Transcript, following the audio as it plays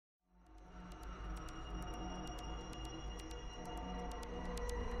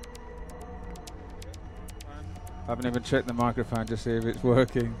Haven't even checked the microphone to see if it's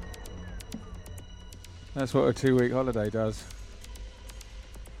working. That's what a 2-week holiday does.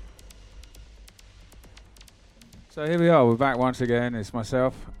 So here we are, we're back once again. It's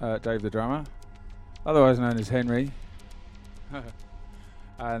myself, Dave the drummer, otherwise known as Henry.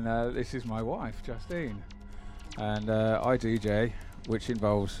 And this is my wife, Justine. And I DJ, which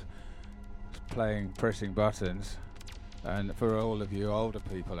involves pressing buttons. And for all of you older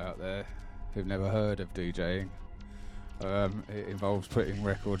people out there who've never heard of DJing, it involves putting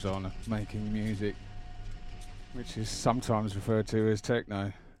records on and making music, which is sometimes referred to as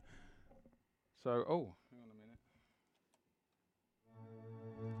techno. So, hang on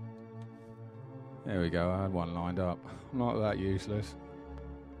a minute. There we go, I had one lined up. I'm not that useless.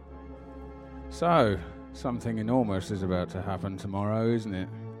 So, something enormous is about to happen tomorrow, isn't it?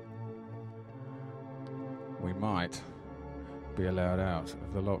 We might be allowed out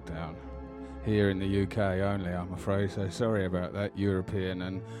of the lockdown. Here in the UK only, I'm afraid, so sorry about that, European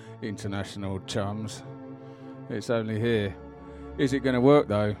and international chums. It's only here. Is it going to work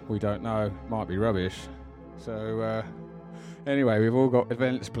though? We don't know. Might be rubbish. So anyway, we've all got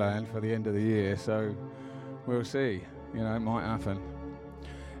events planned for the end of the year, so we'll see. You know, it might happen.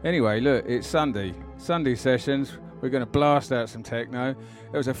 Anyway, look, it's Sunday. Sunday sessions. We're going to blast out some techno.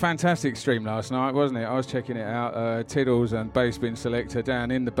 It was a fantastic stream last night, wasn't it? I was checking it out. Tiddles and Bassbin Selector down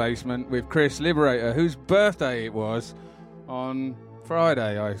in the basement with Chris Liberator, whose birthday it was on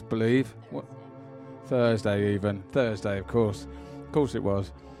Friday, I believe. What? Thursday even. Thursday, of course. Of course it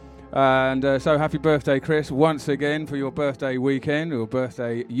was. And so happy birthday, Chris, once again for your birthday weekend, your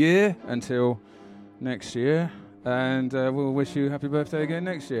birthday year until next year. And we'll wish you happy birthday again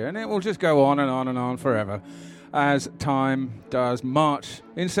next year. And it will just go on and on and on forever as time does march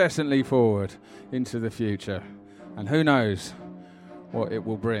incessantly forward into the future. And who knows what it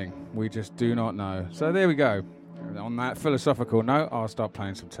will bring. We just do not know. So there we go. And on that philosophical note, I'll start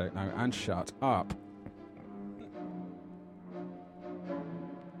playing some techno and shut up.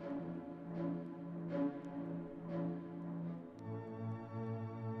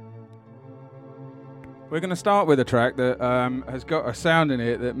 We're going to start with a track that has got a sound in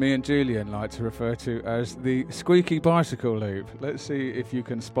it that me and Julian like to refer to as the squeaky bicycle loop. Let's see if you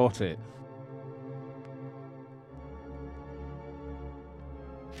can spot it.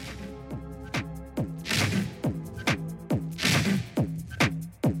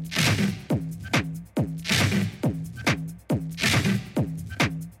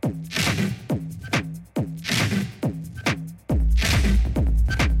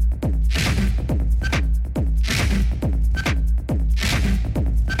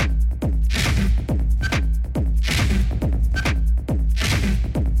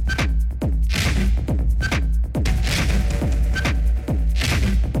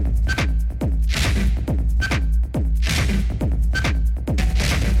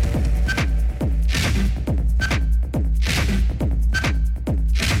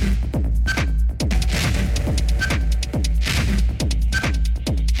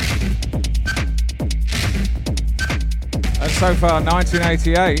 So far,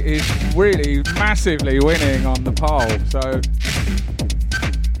 1988 is really massively winning on the poll. So,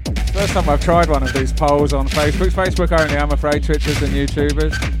 first time I've tried one of these polls on Facebook. Facebook only, I'm afraid, Twitchers and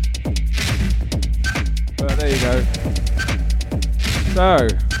YouTubers. But there you go. So,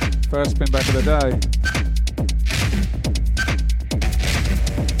 first spin back of the day.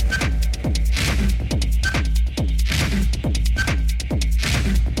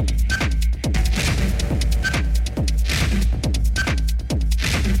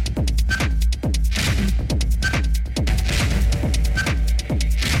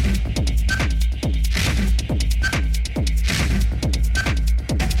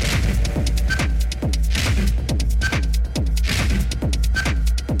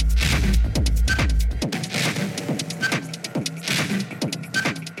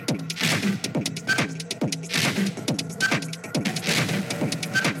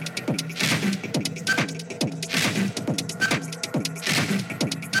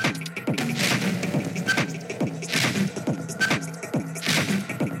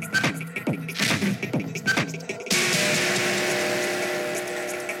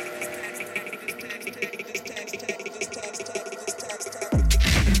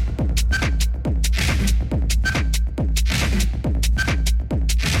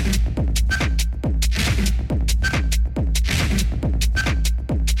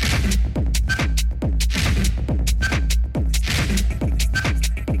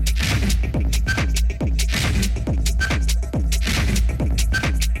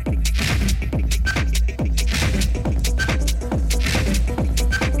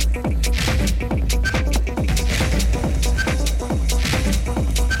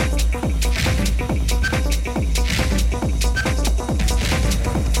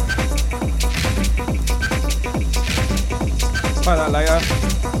 play that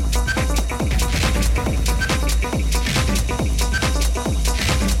later.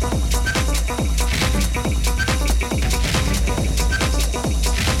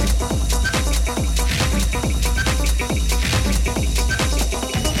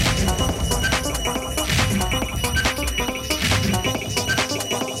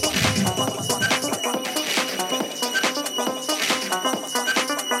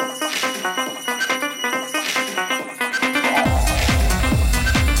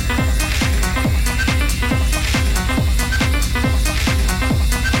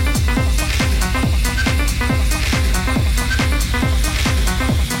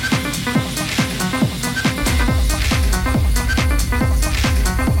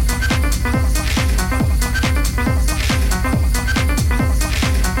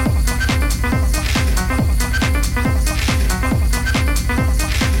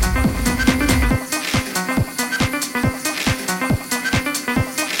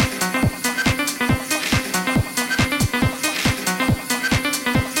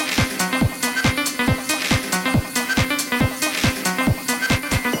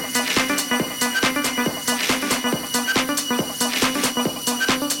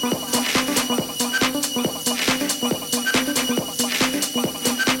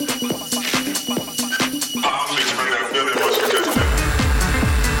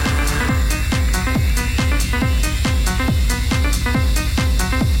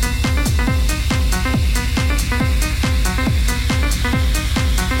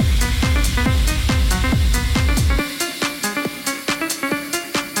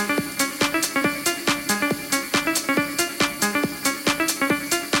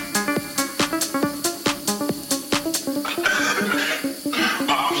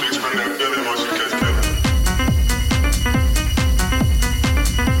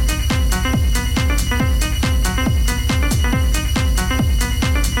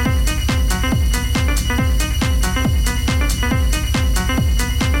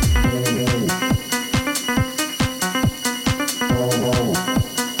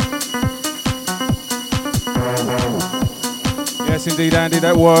 Yes, indeed, Andy,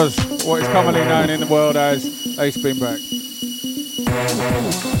 that was what is commonly known in the world as a spinback.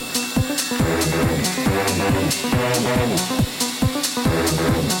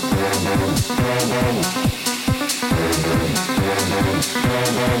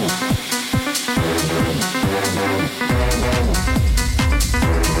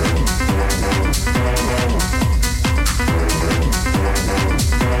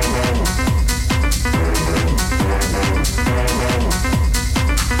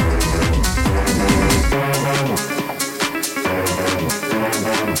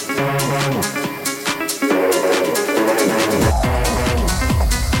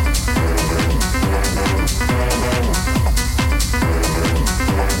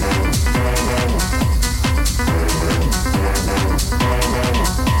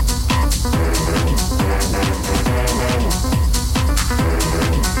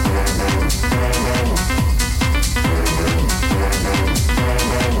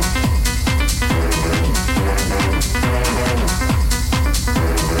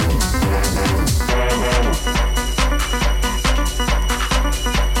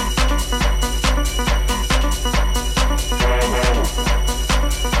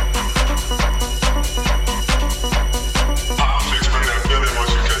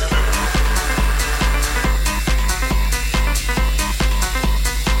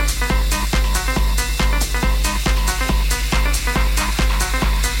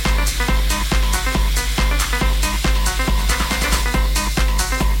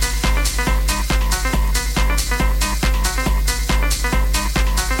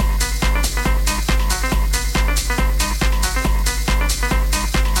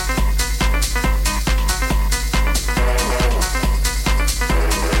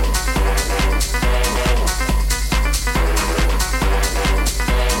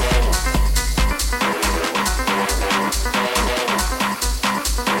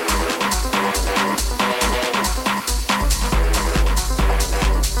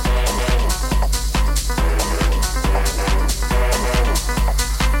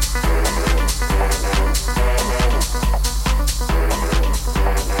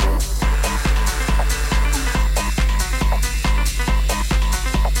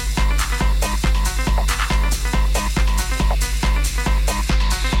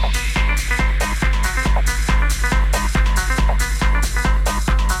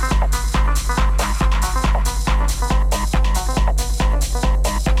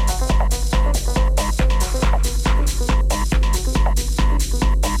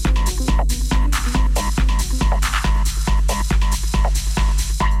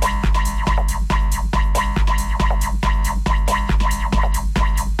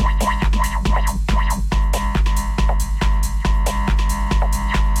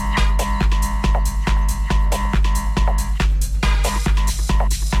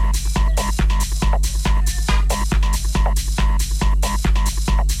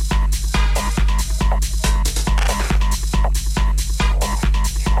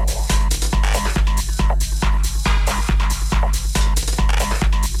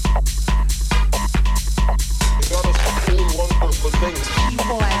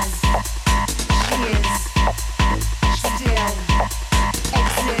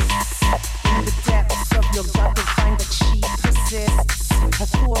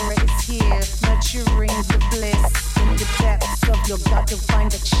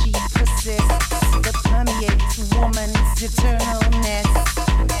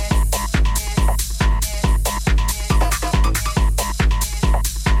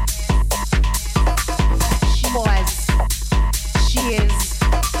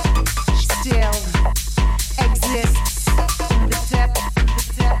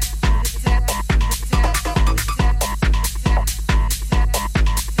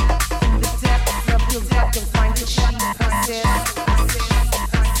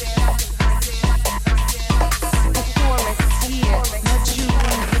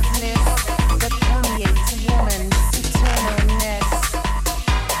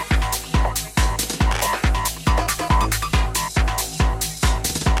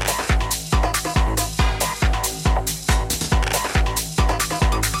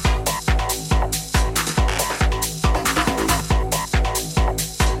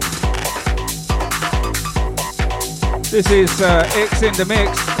 This is X in the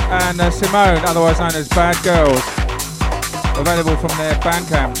Mix and Simone, otherwise known as Bad Girls, available from their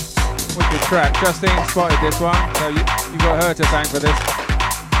Bandcamp. Wicked track. Justine spotted this one, so you got her to thank for this.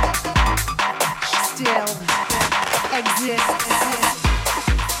 Still exists.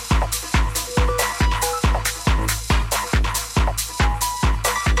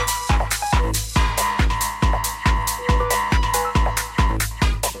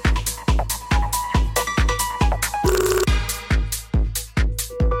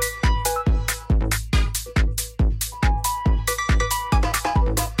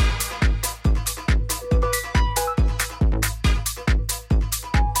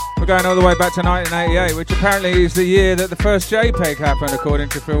 Going all the way back to 1988, which apparently is the year that the first JPEG happened, according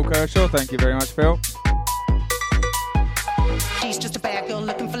to Phil Kershaw. Thank you very much, Phil. She's just a bad girl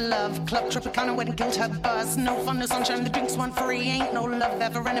looking for love. Club Tropicana wedding killed her buzz. No fun, no sunshine, the drinks weren't free. Ain't no love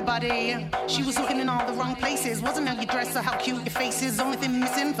ever anybody. She was looking in all the wrong places. Wasn't how you dress or how cute your face is. Only thing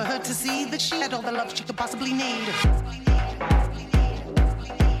missing for her to see that she had all the love she could possibly need.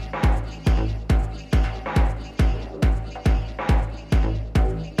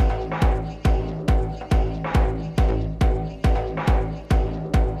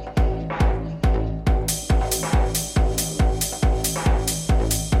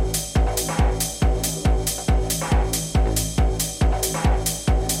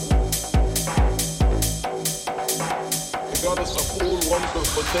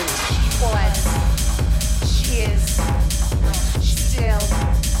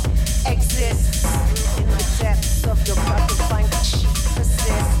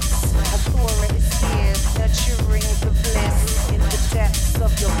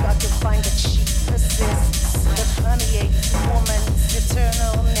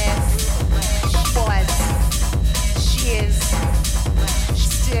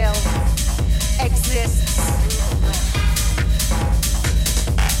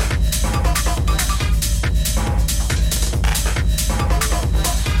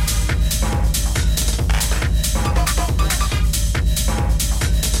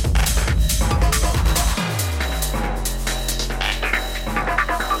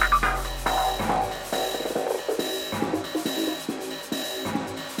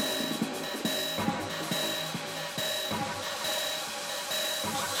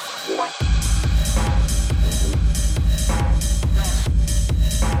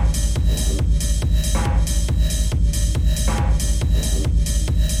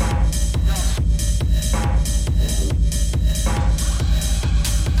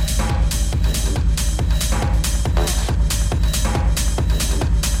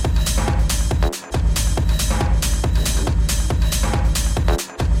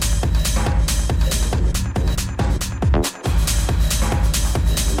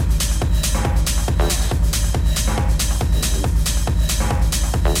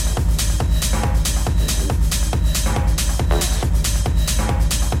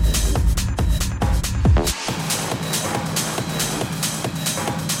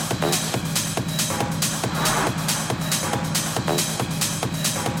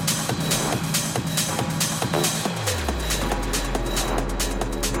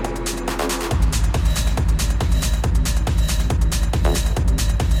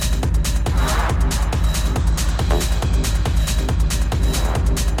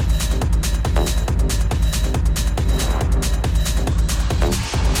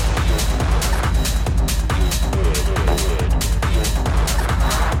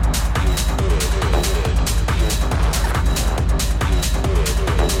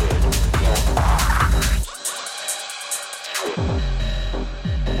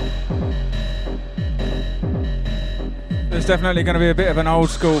 Definitely going to be a bit of an old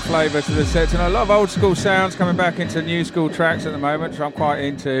school flavour to the set, and a lot of old school sounds coming back into new school tracks at the moment, which I'm quite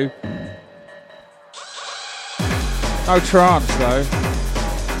into. No trance though.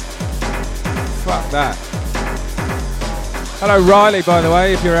 Fuck that. Hello Riley, by the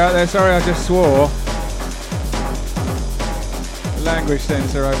way, if you're out there. Sorry I just swore. The language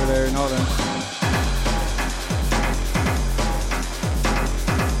censor over there in Holland.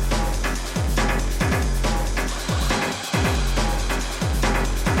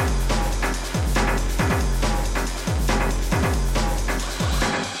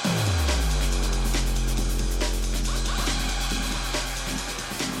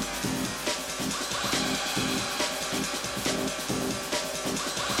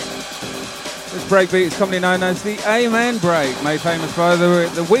 Breakbeat is commonly known as the Amen break, made famous by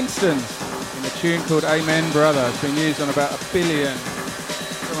the Winstons in a tune called Amen Brother. It's been used on about 1 billion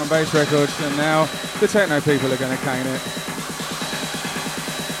drum and bass records, and now the techno people are going to cane it.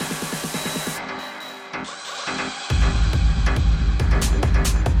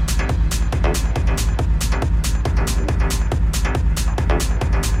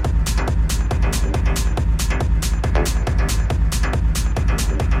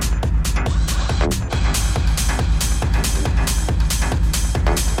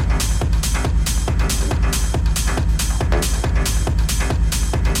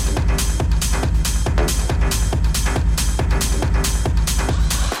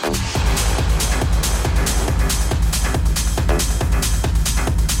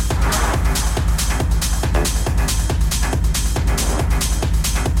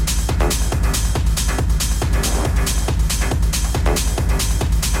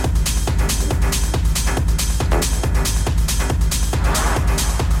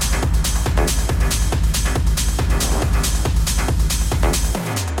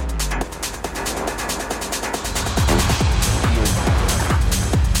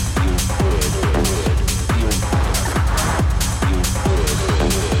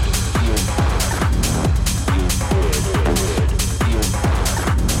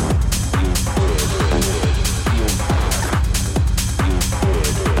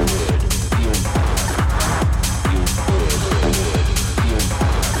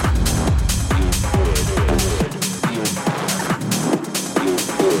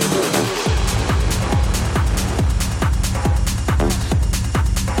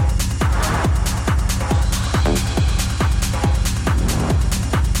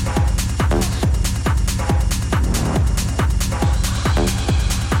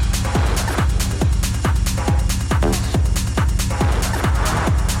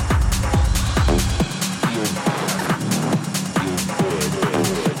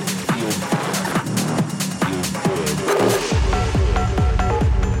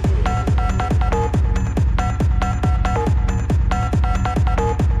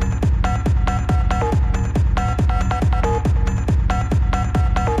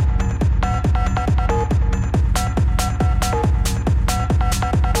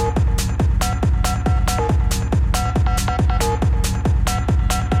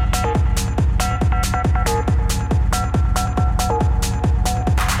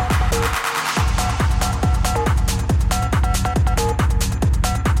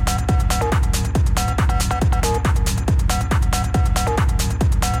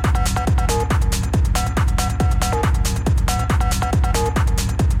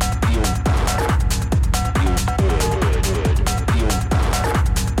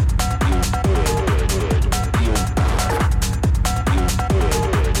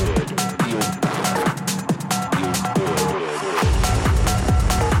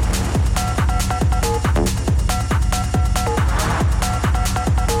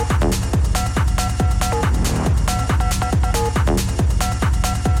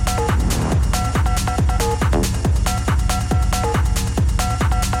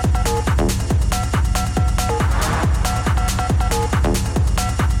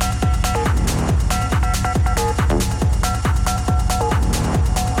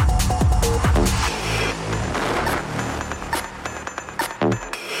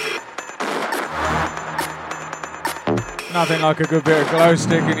 Nothing like a good bit of glow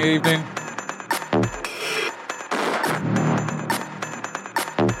stick in the evening.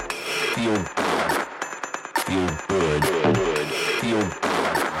 Feel good.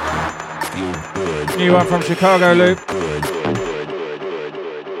 Feel good. New one from Chicago, Luke.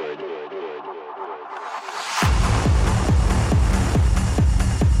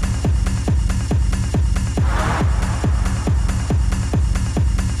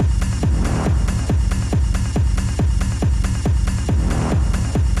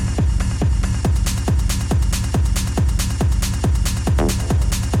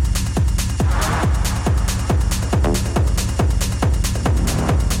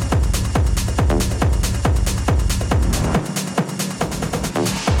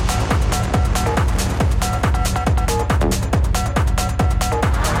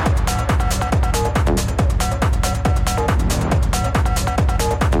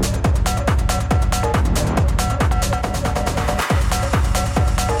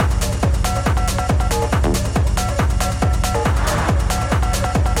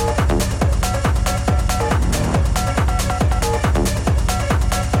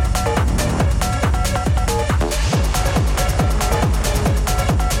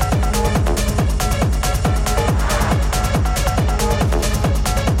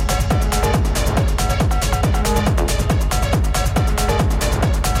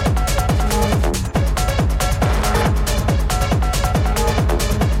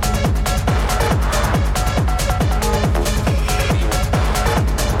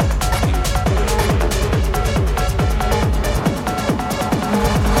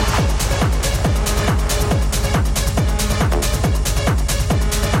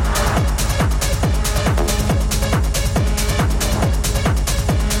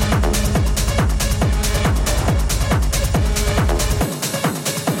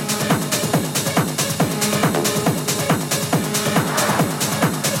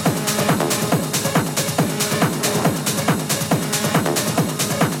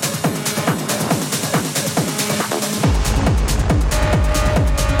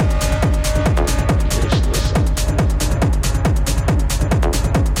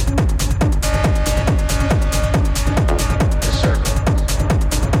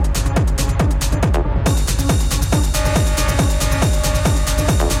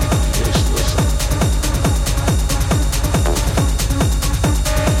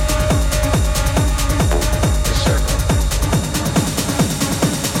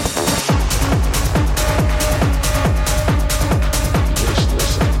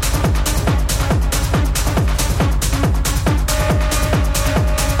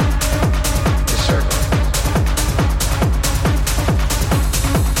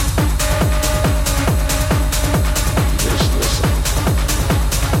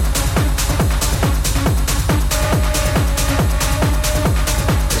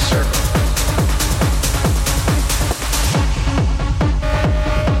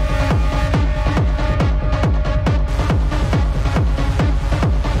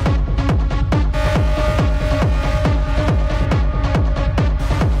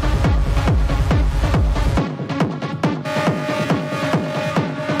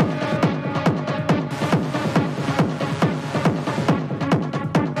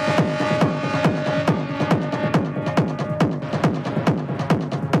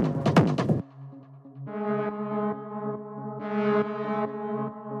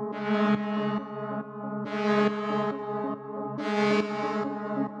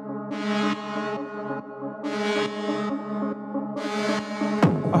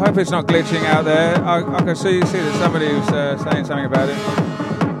 hope it's not glitching out there. I can see that somebody was saying something about it.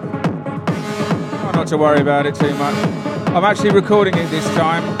 Try not to worry about it too much. I'm actually recording it this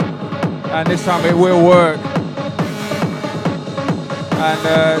time, and this time it will work.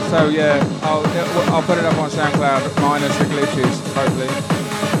 And so yeah, I'll put it up on SoundCloud minus the glitches, hopefully.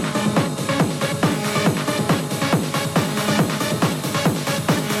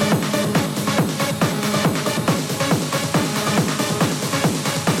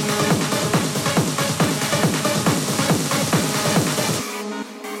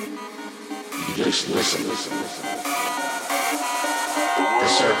 Listen. The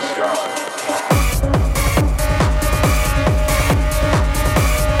service God.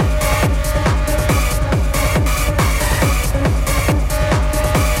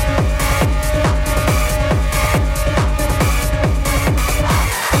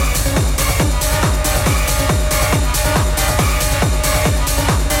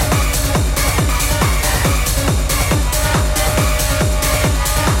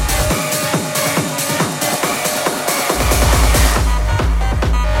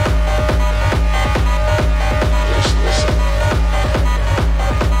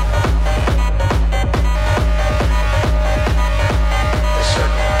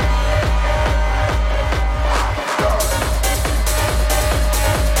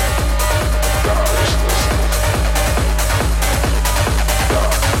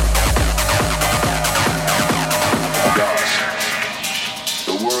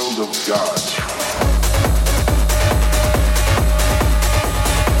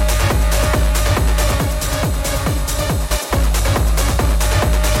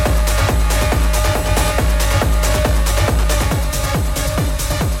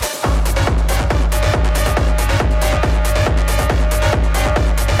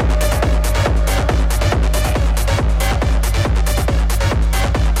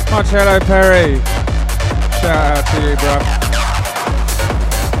 Much hello, Perry. Shout out to you, bruv.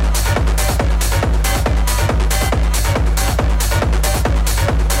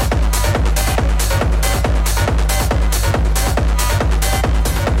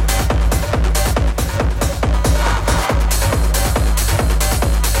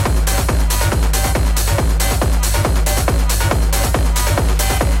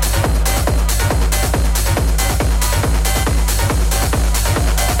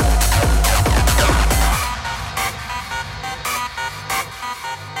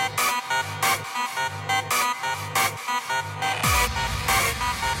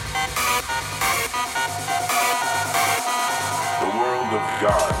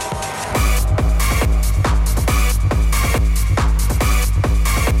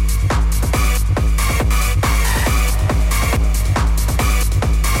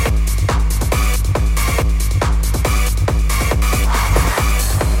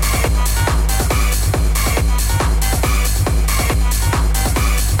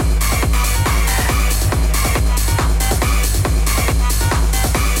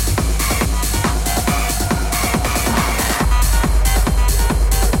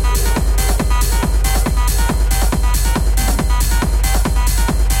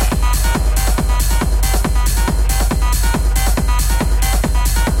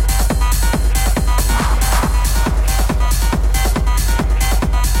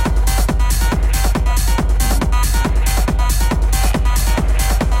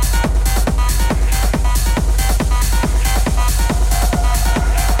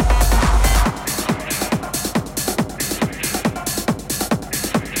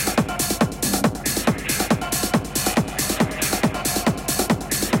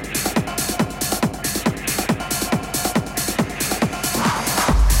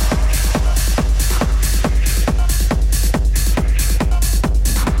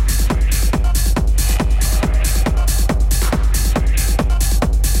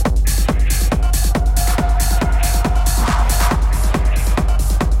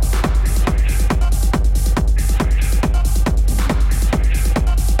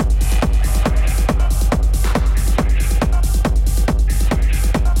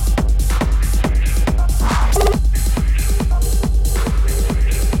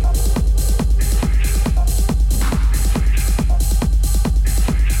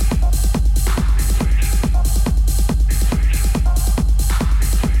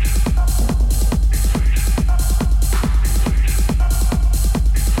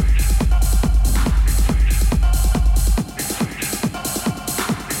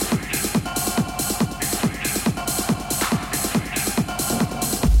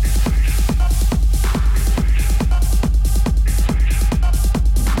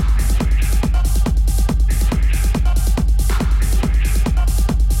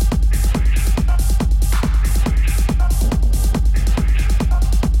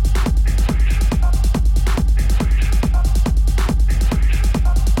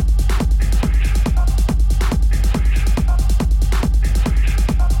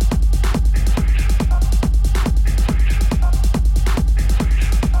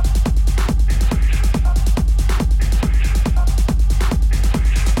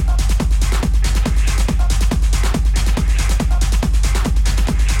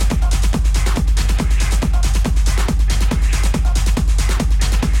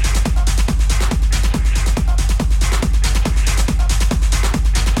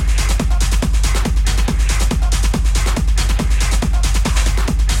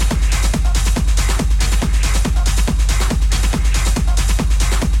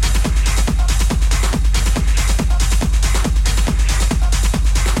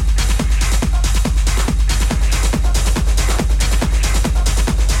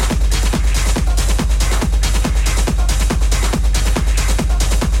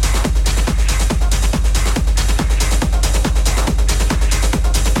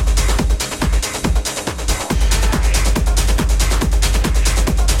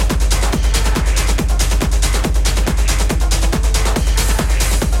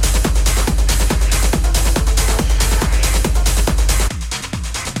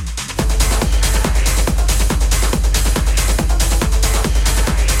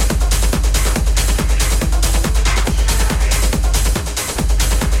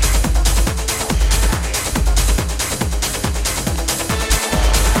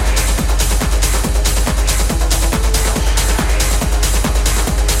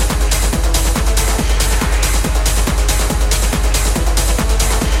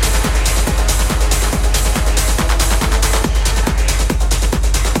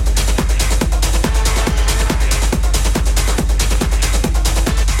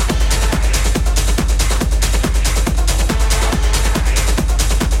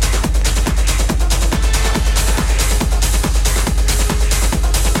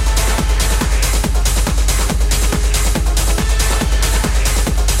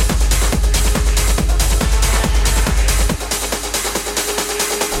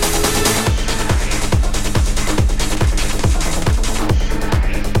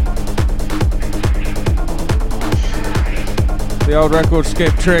 The old record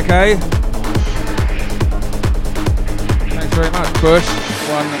skip trick, eh? Thanks very much, Bush.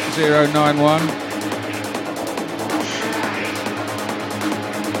 1091.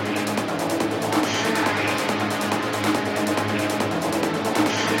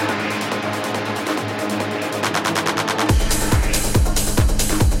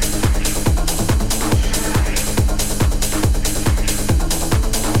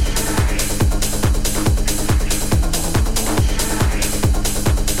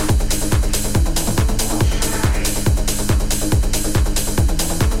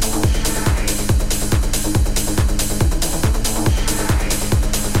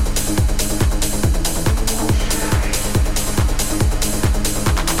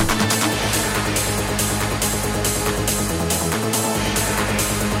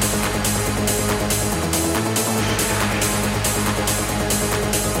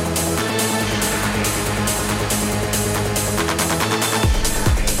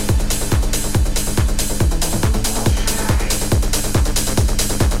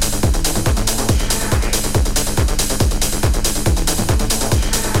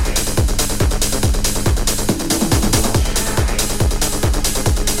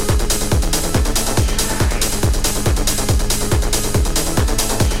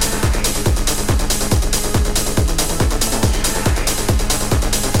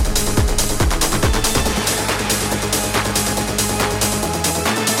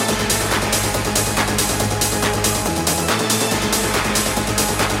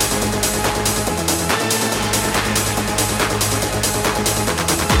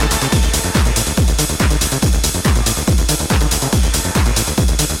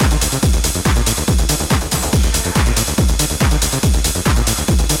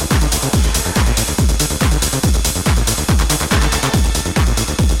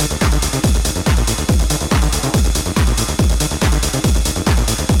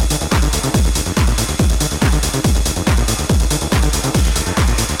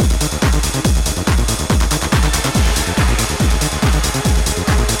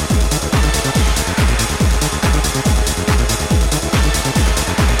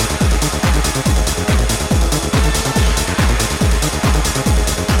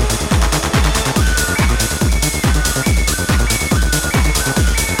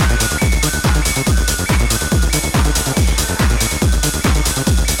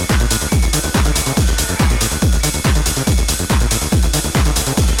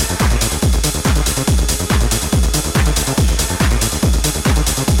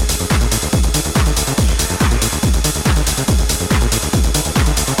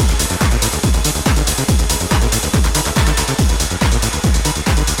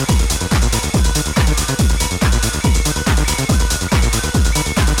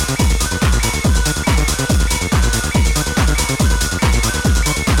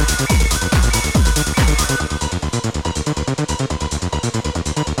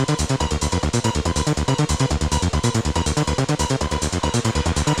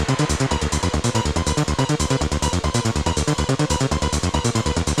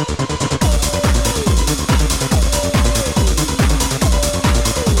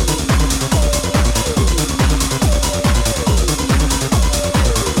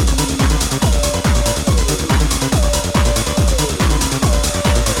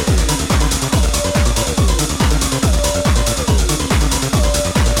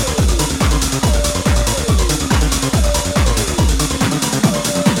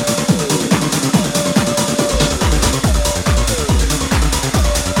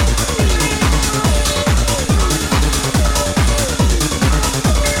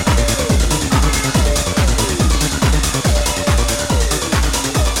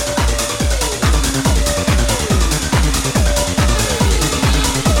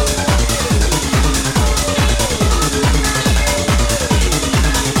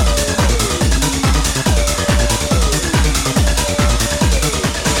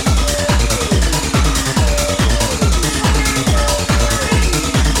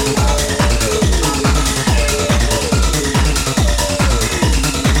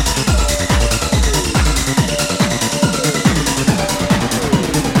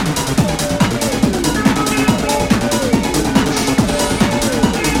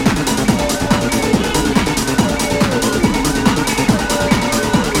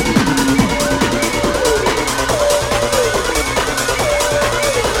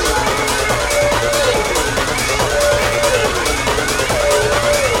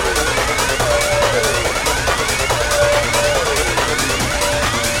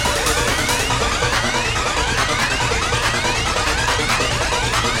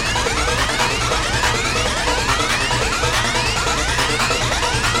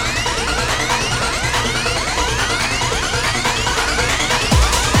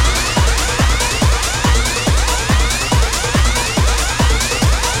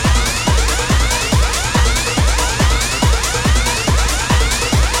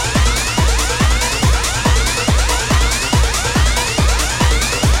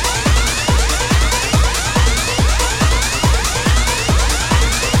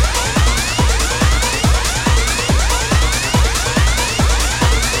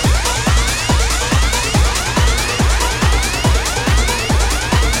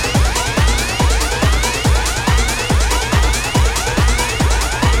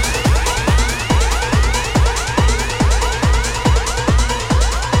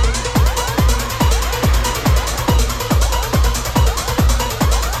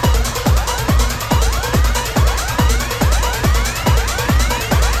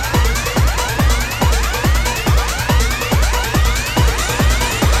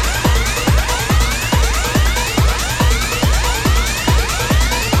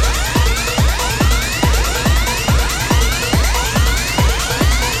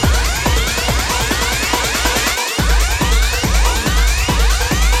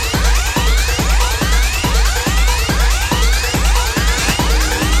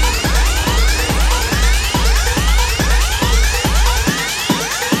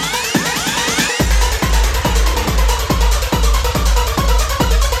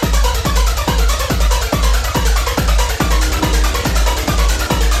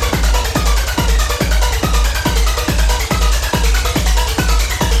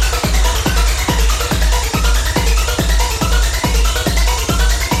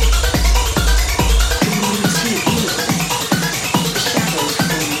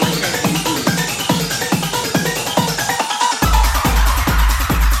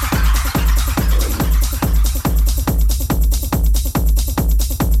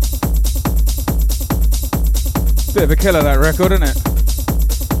 Bit of a killer, that record, isn't it?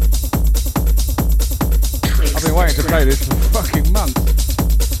 I've been waiting to play this for fucking months.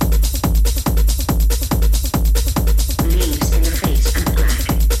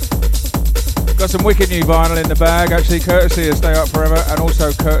 Got some wicked new vinyl in the bag, actually, courtesy of Stay Up Forever, and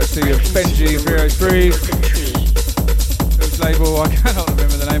also courtesy of Benji303, whose label I cannot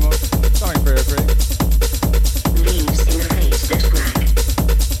remember the name of. Something 303. Leaves in the face that crack.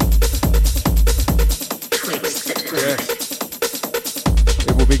 Twigs that crack. Yes.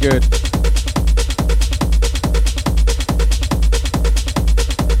 It will be good.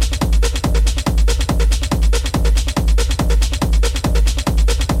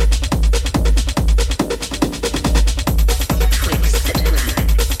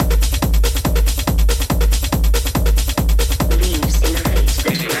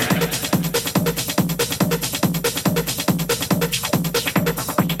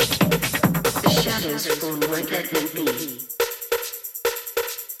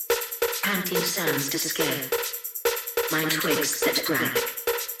 To scare. My twigs that crack.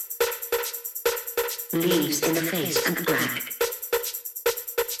 Leaves in the face and crack.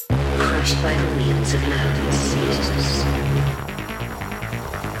 Crushed by the wheels of love and seasons.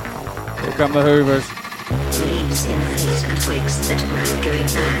 Here come the Hoovers. Leaves in the face and twigs that crack going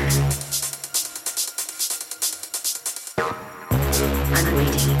back. I'm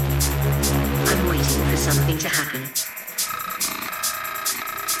waiting. I'm waiting for something to happen.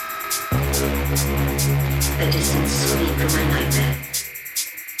 A distant sweep from my nightmare.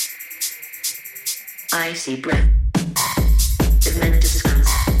 I see breath. It meant to scout.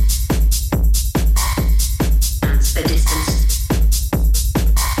 Dance a distance.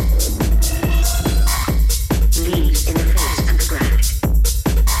 Leaves in the face and the crack.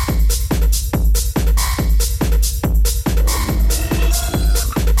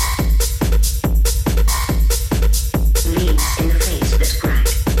 Leaves in the face that crack.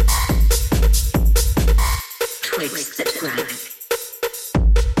 Twigs that crack.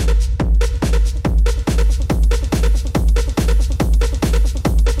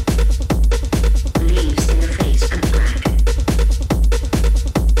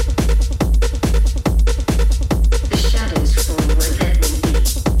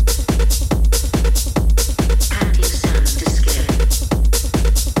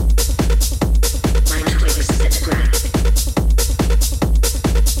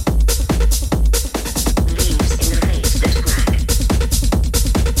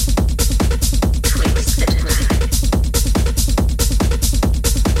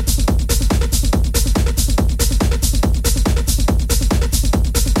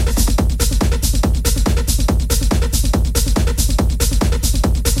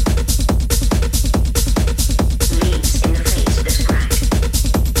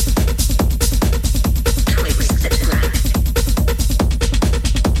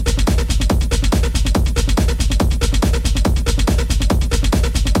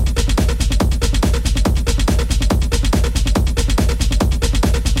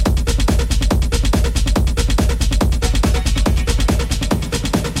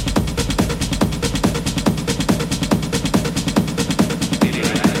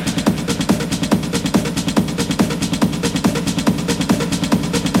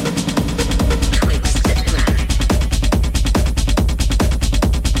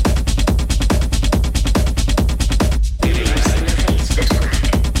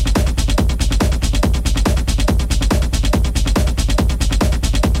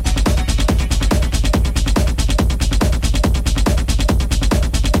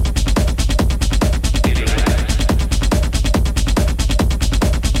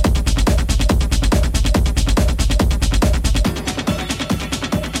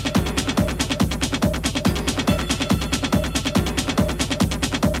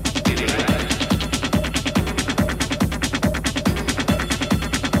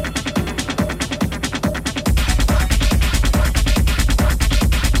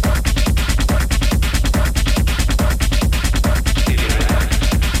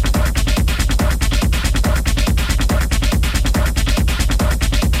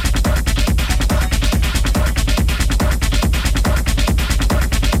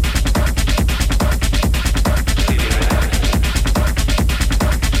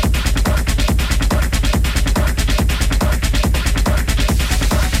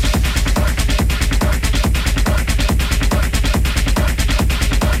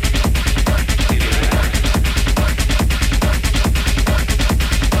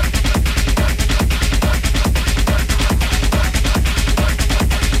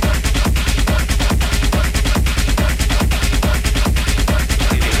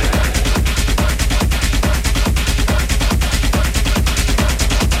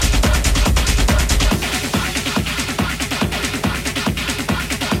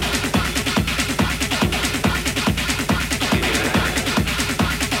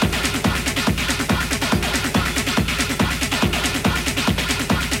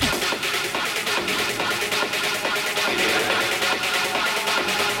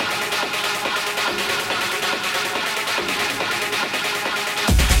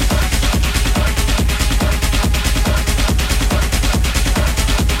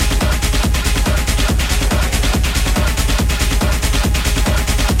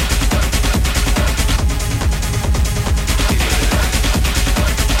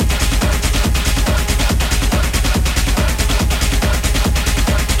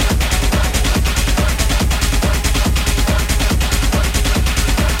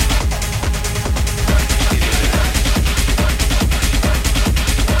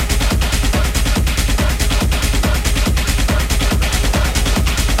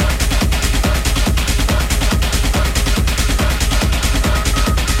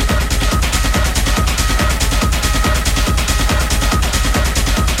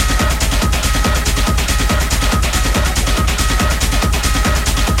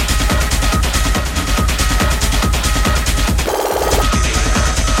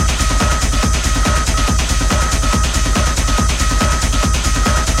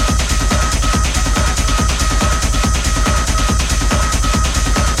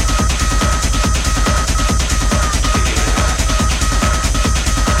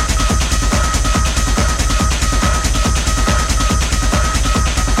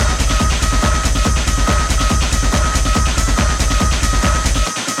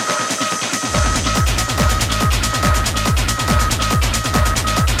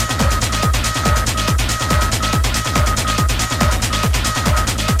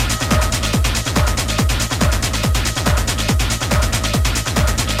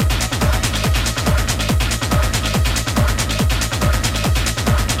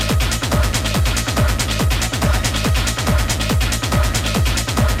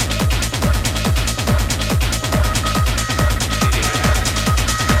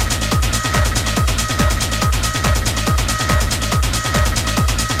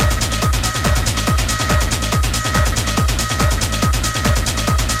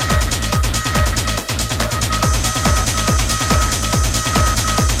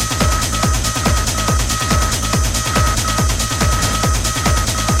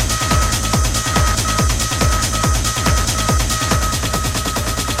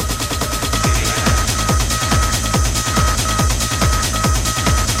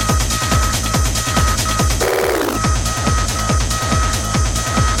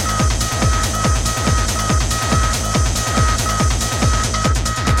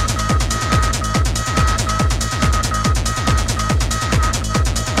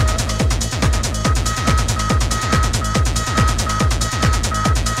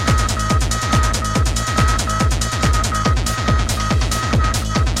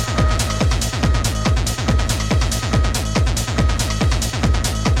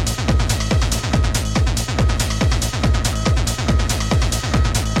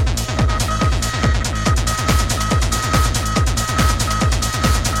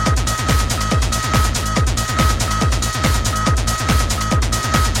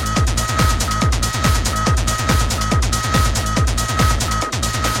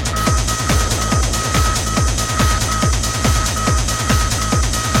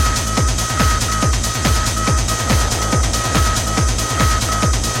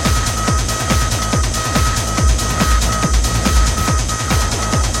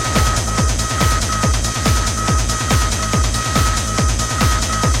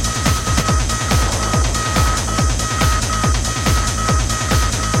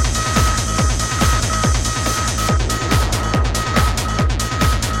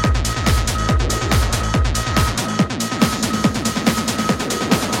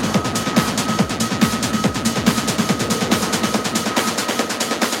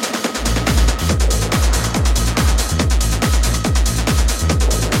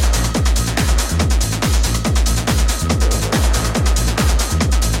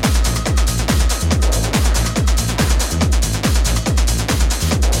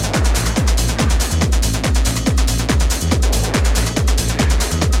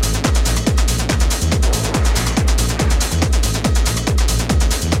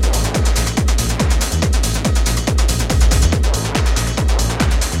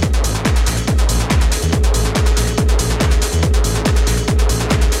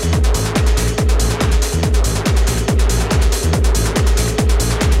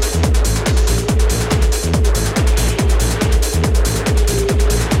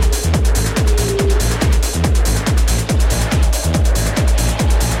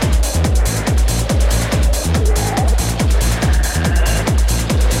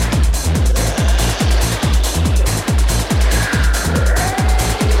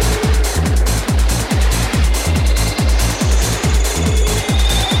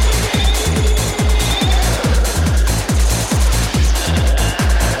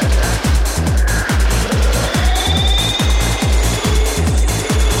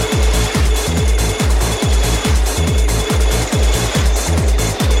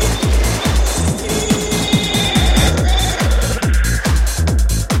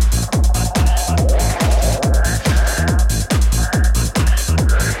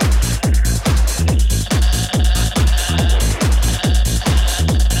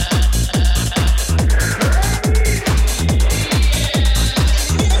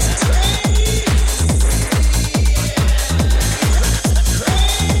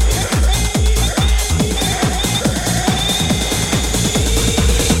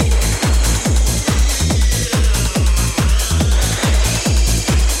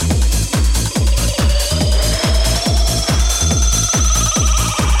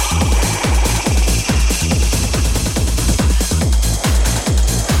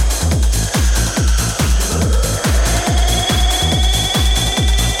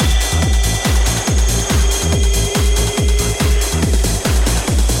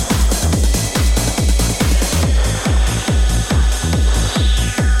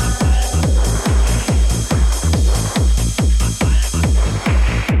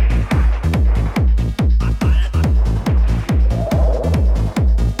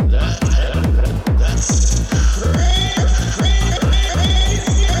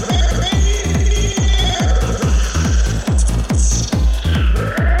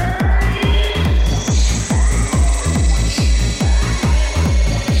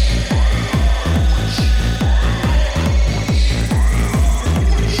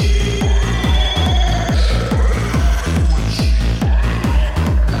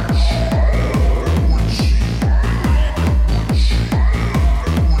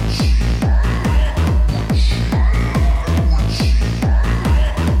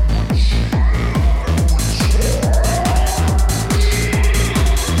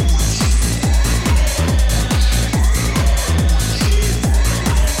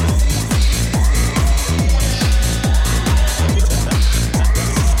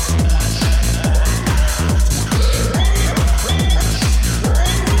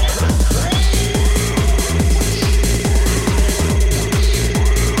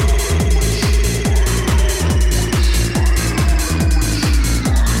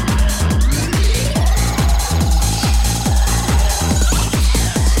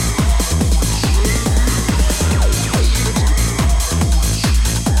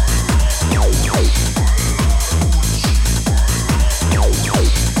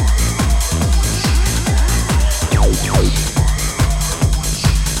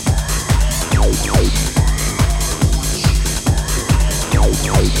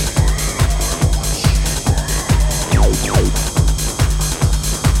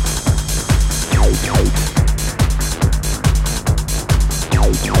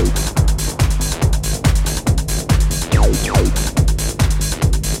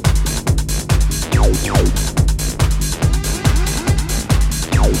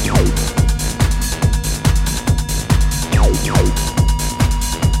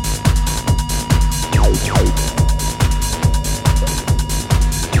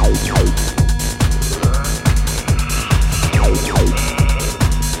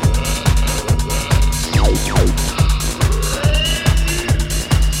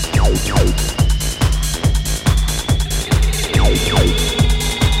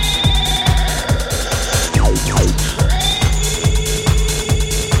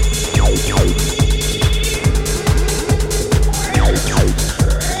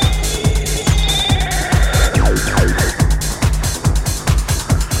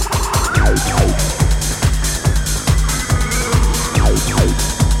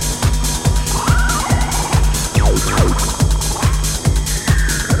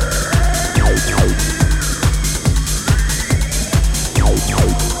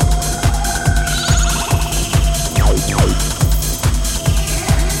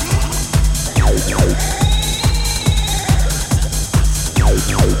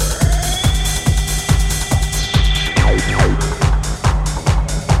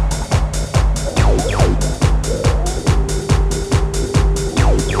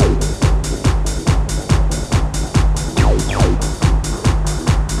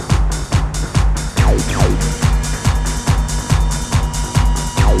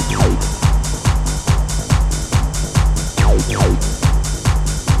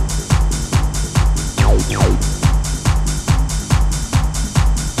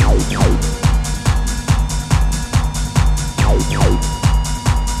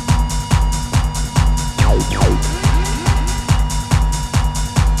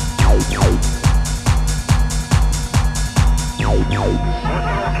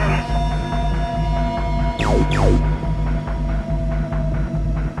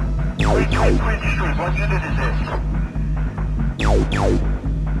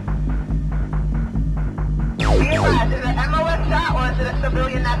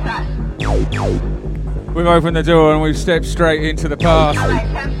 We've opened the door and we've stepped straight into the path,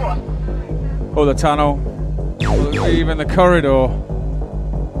 or the tunnel, or even the corridor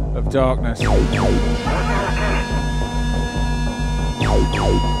of darkness.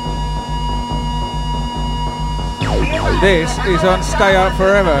 This is on Stay Up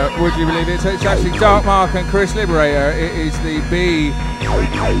Forever, would you believe it? So it's actually Dark Mark and Chris Liberator. It is the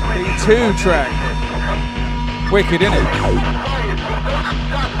B2 track. Wicked, isn't it?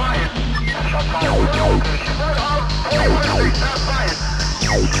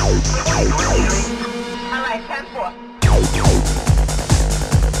 Alright, 10-4.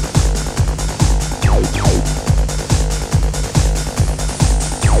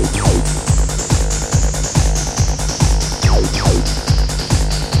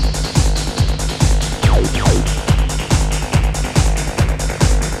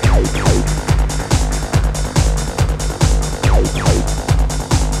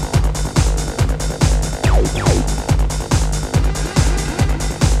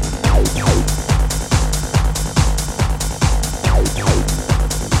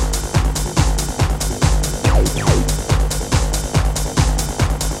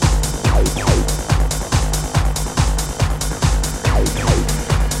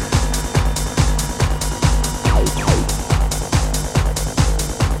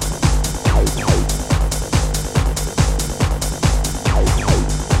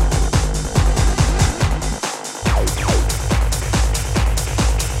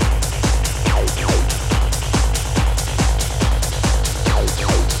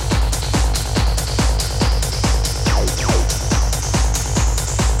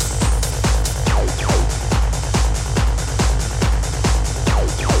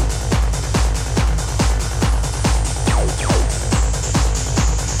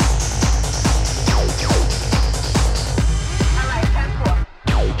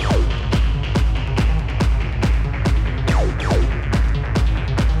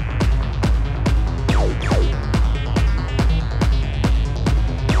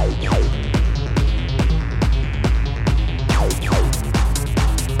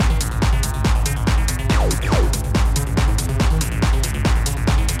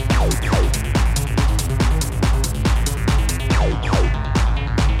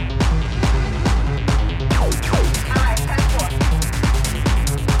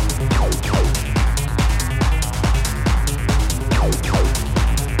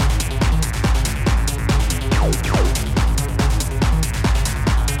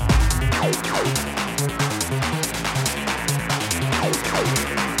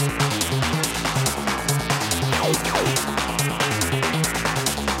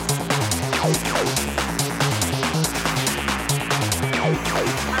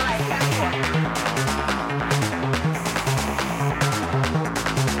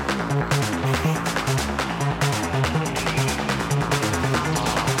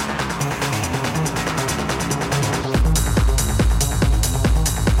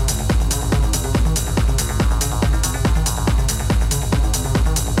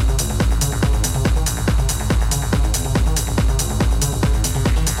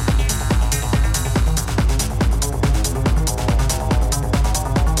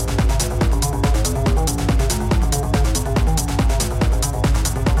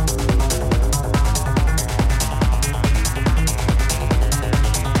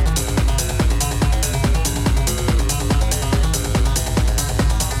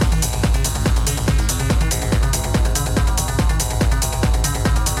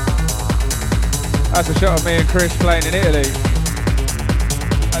 That's a shot of me and Chris playing in Italy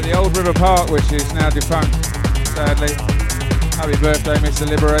at the Old River Park, which is now defunct, sadly. Happy birthday, Mr.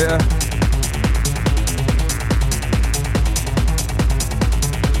 Liberator.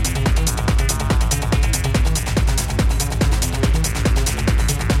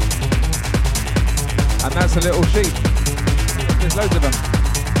 And that's a little sheep. There's loads of them.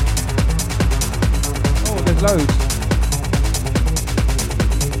 Oh, there's loads.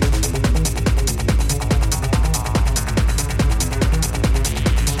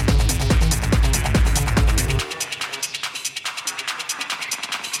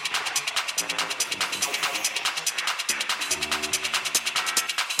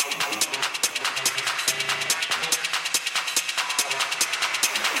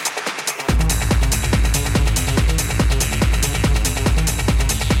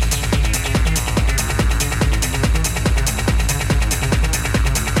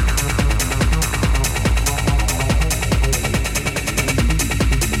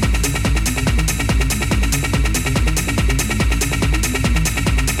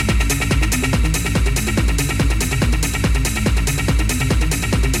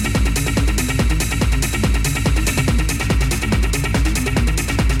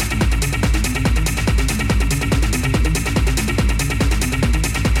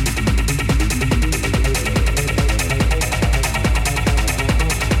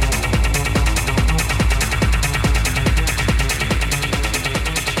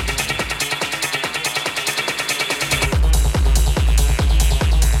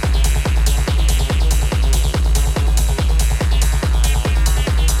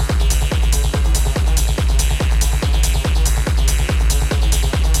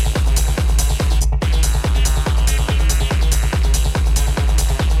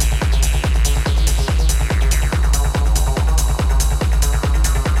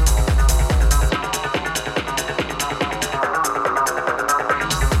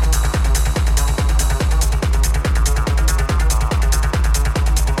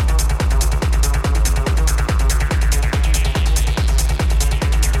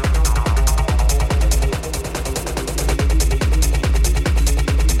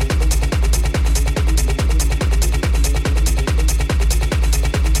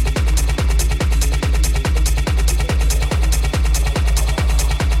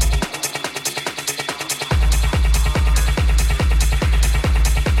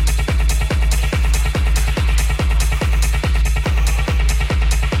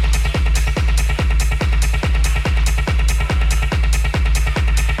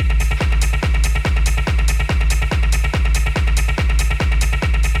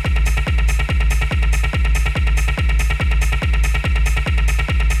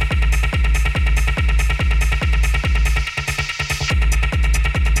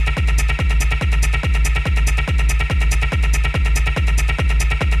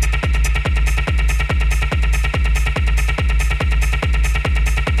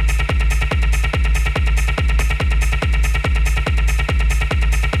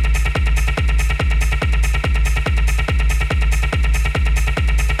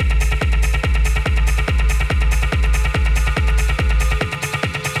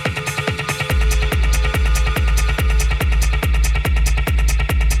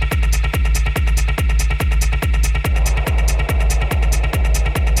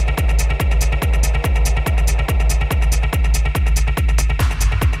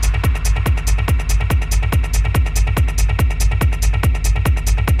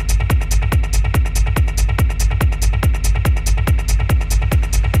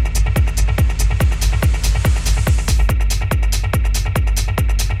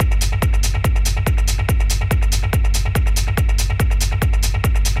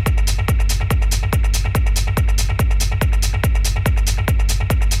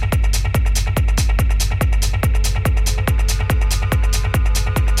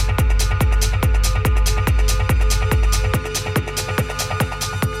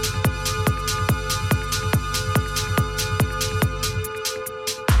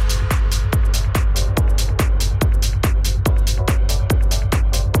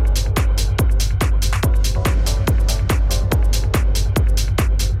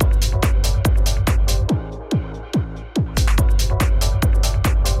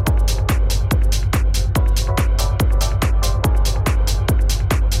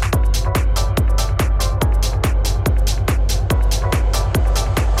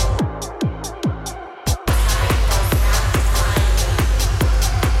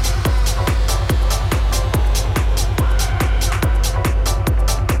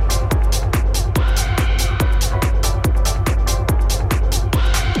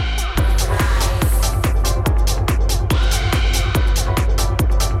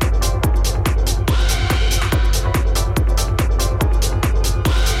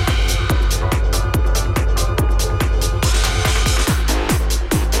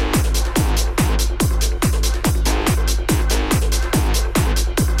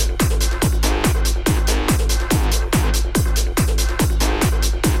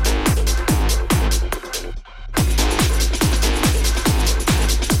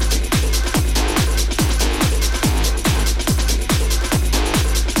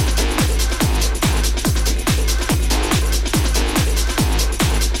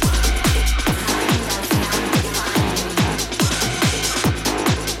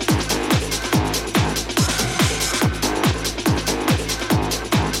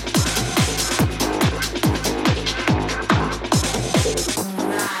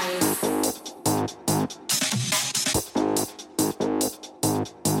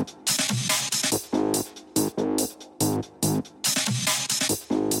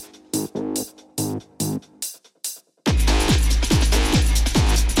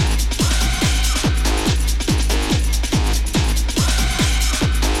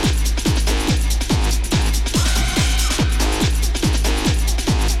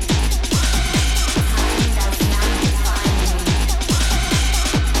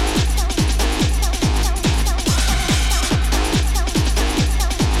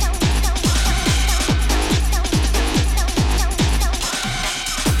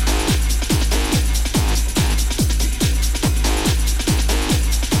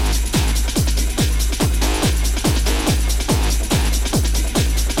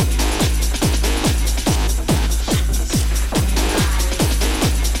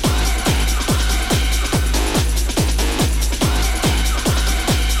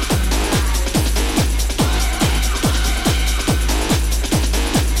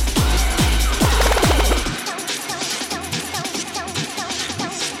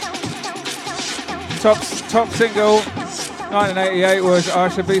 Top single, 1988 was I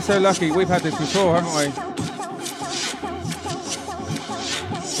Should Be So Lucky. We've had this before, haven't we?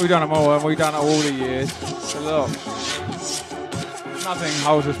 We've done them all, and we've done it all the years. A lot. Nothing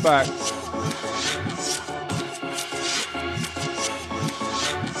holds us back.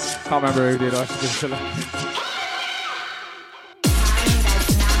 Can't remember who did I Should Be So Lucky.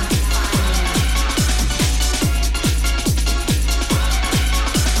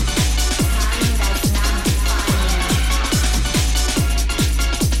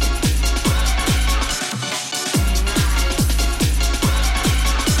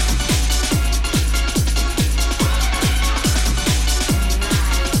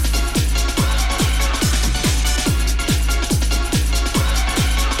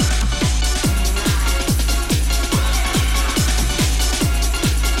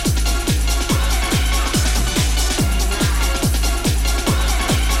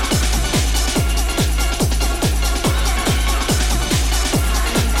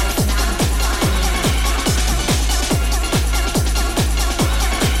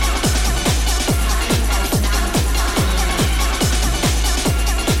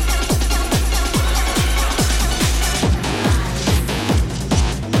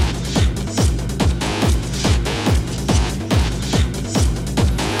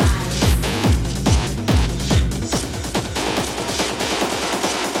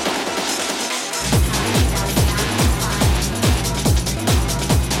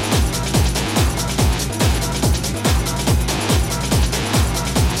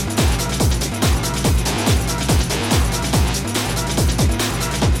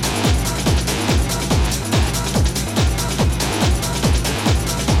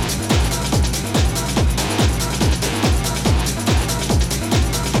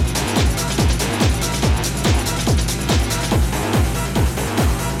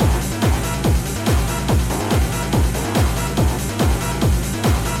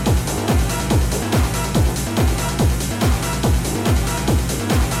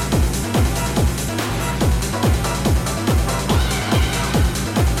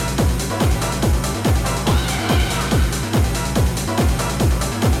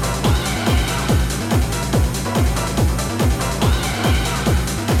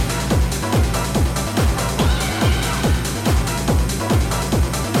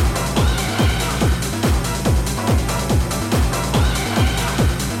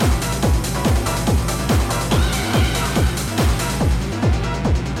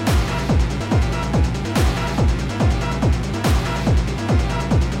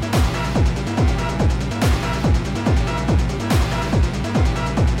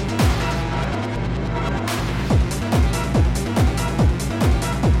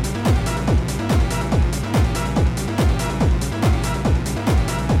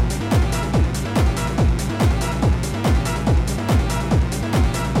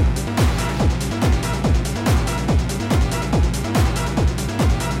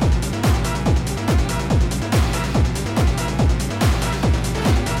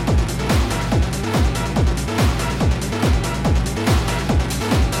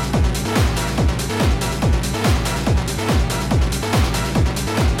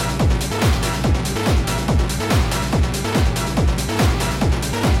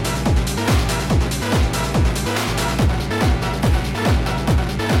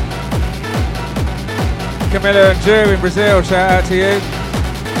 Camilla and Drew in Brazil, shout out to you.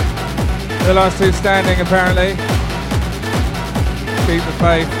 The last two standing apparently. Keep the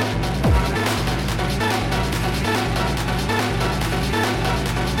faith.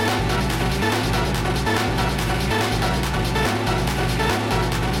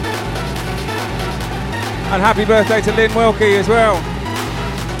 And happy birthday to Lynn Wilkie as well.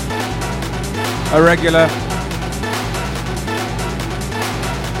 A regular.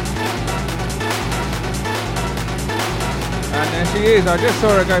 And there she is. I just saw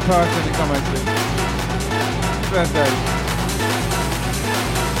her go past in the comments. Birthday.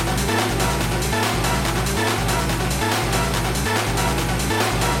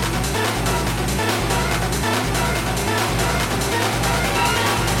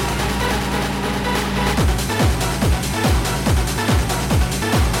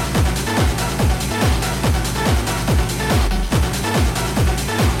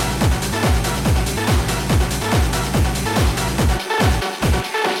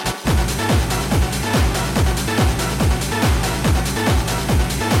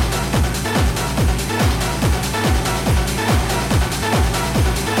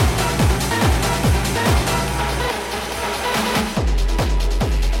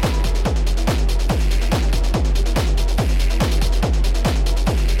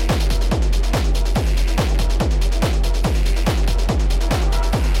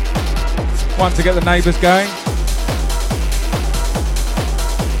 One to get the neighbours going.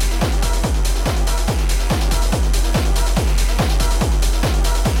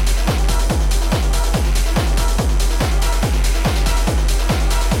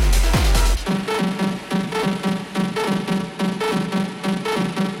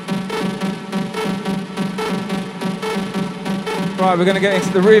 Right, we're going to get into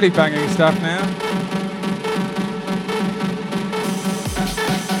the really banging stuff now.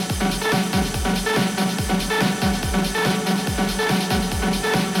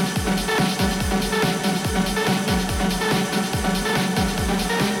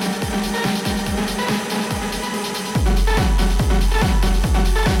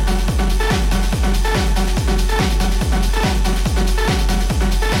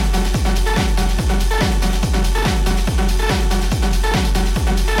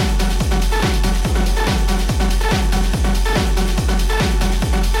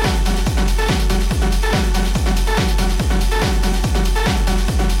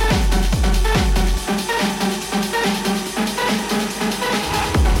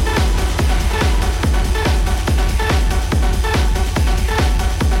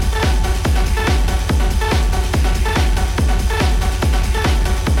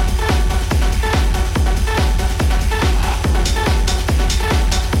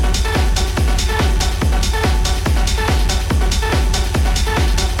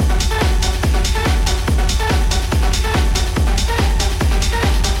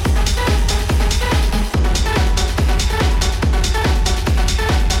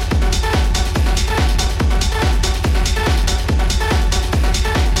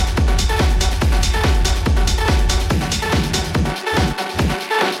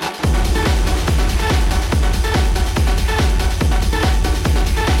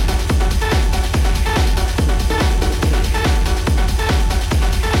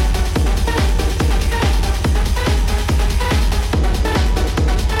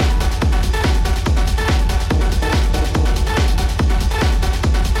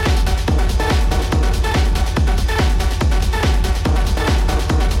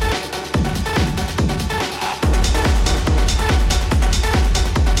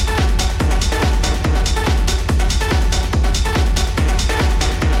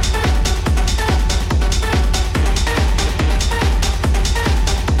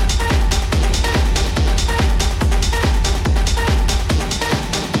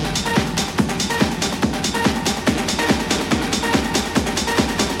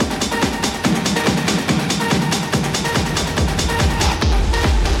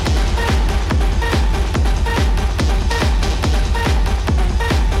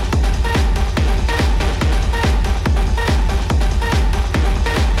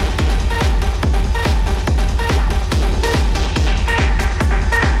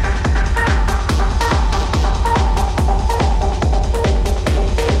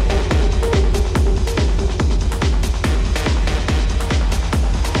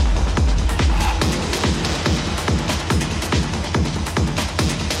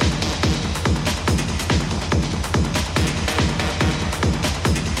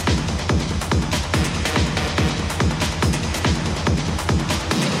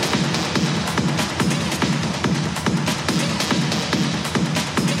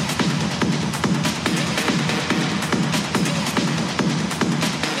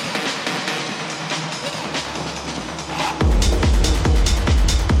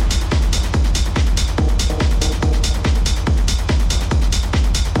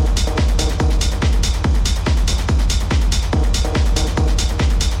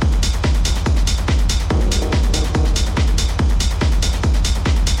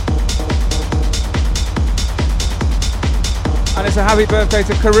 it's a happy birthday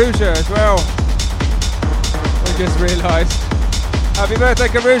to Karuja as well. We just realised. Happy birthday,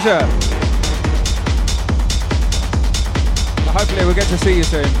 Karuja. Hopefully we'll get to see you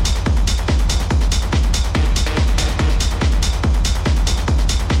soon.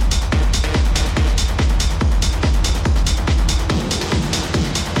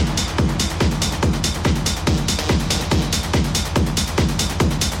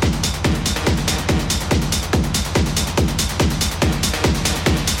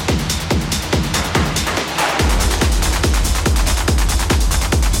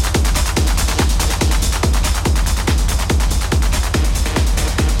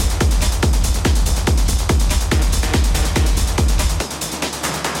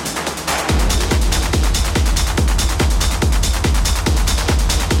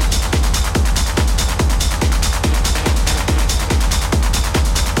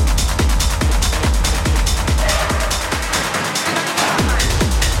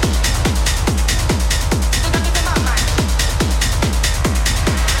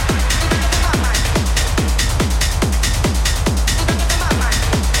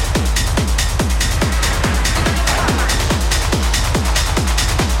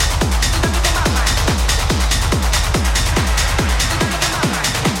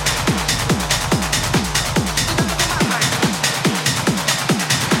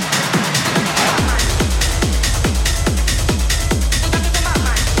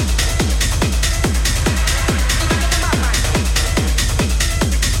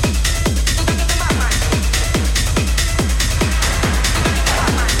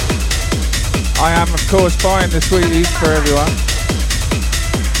 I am, of course, buying the sweeties for everyone.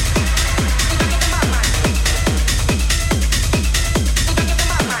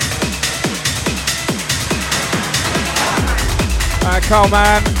 Carl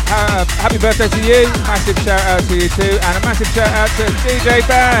man, happy birthday to you. Massive shout out to you too. And a massive shout out to DJ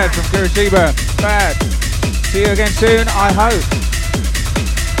Bad from Curitiba. Bad. See you again soon, I hope.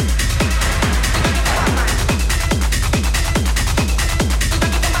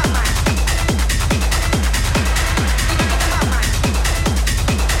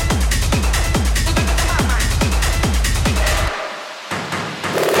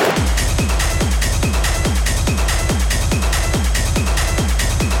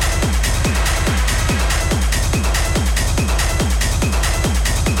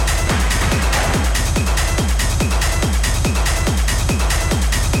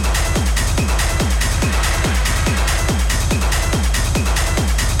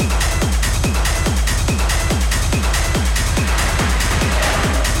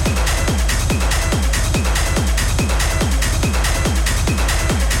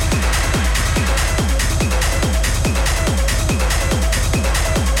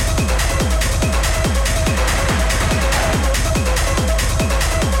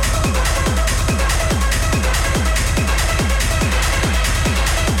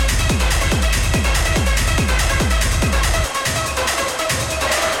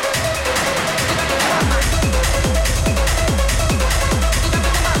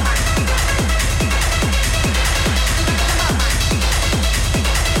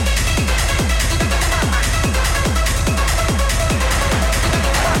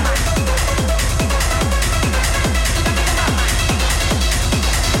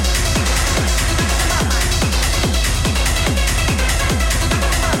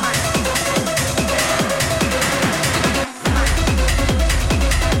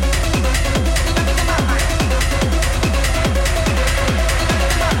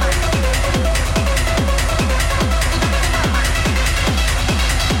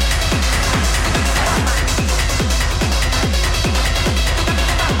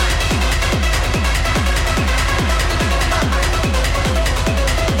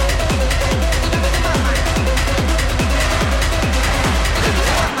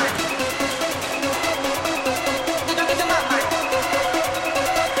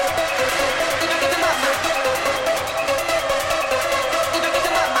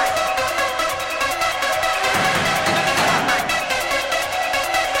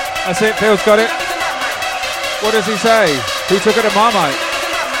 That's it, Phil's got it. What does he say? Who took it to Marmite?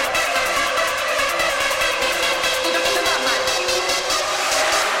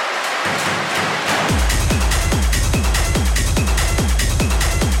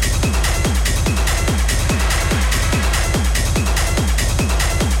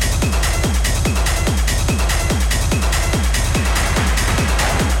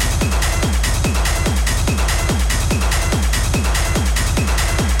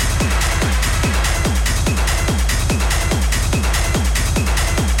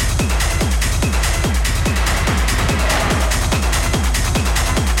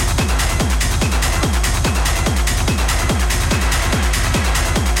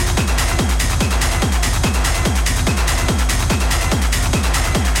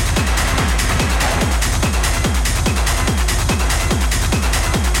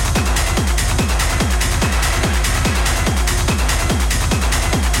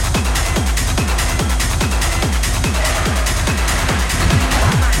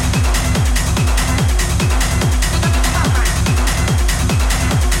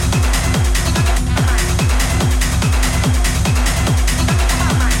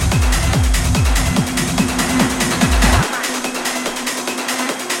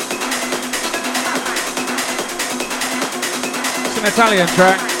 Italian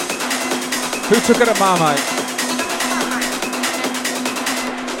track. Who took it at Marmite?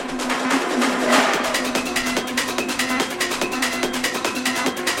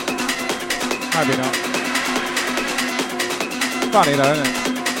 Maybe not. Funny though, isn't it?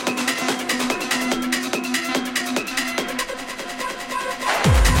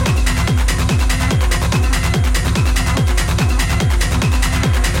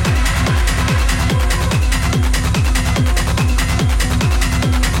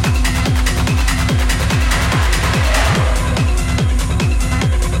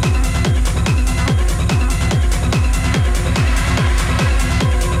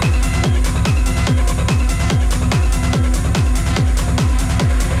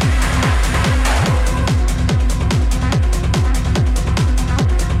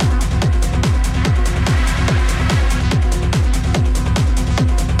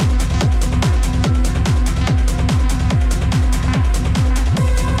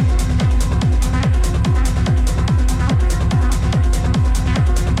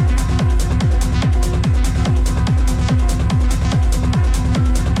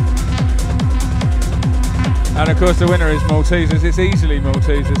 course, the winner is Maltesers. It's easily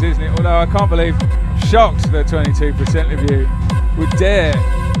Maltesers, isn't it? Although I can't believe, I'm shocked that 22% of you would dare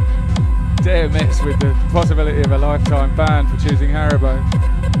miss with the possibility of a lifetime ban for choosing Haribo.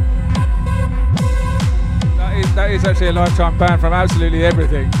 That is actually a lifetime ban from absolutely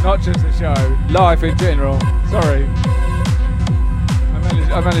everything, not just the show, life in general. Sorry.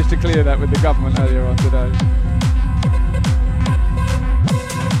 I managed to clear that with the government earlier on today.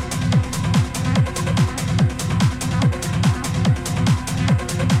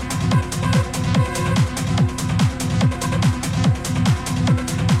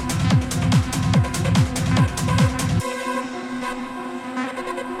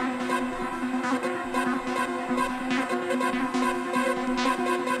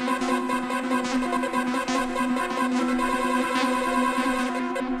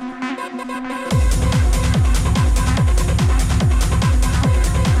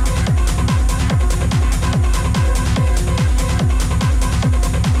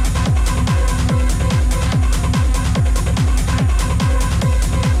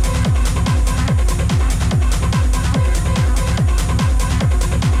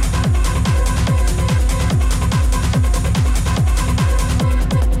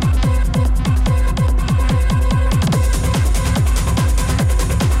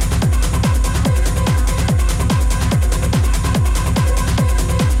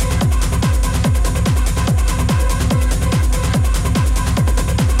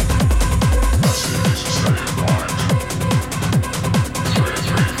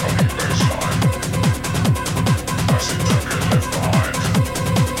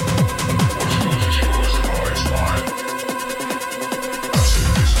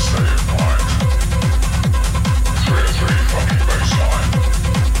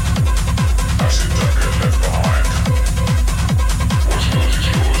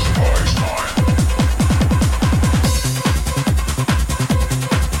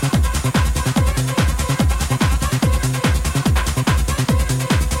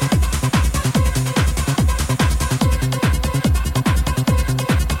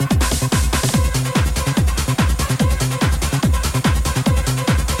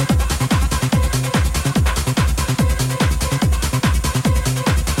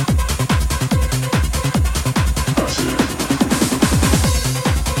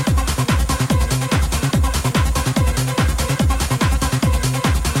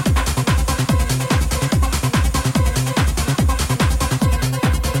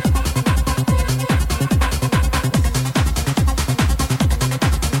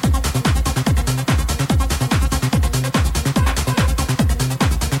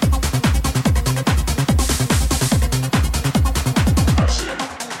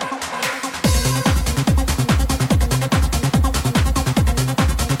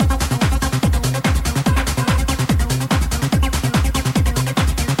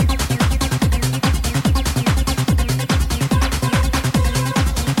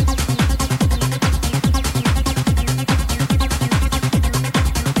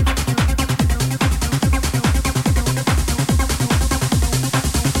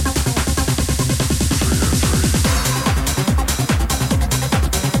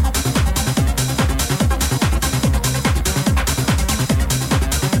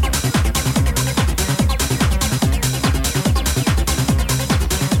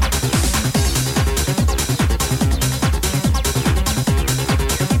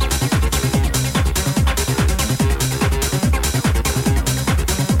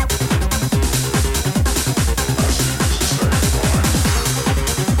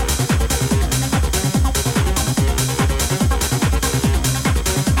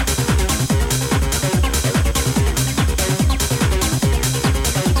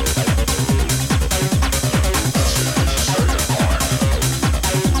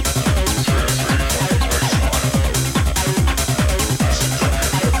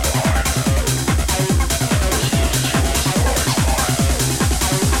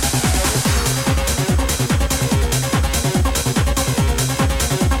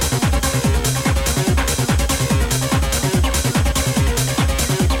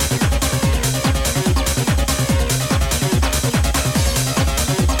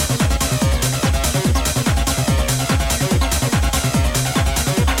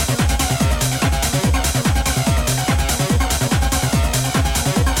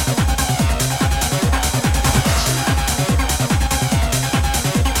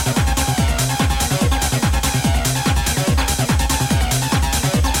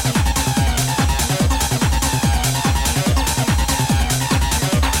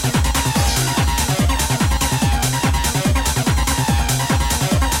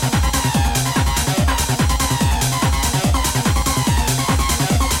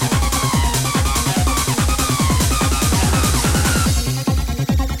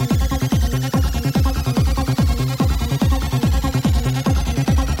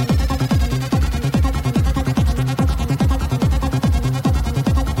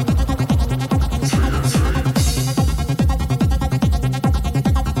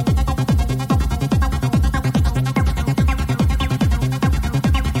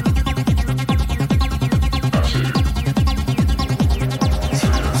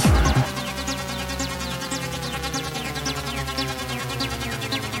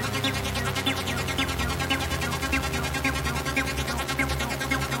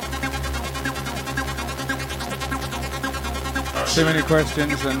 Too many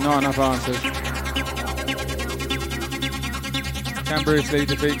questions and not enough answers. Can Bruce Lee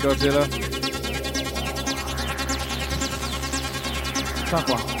defeat Godzilla? Tough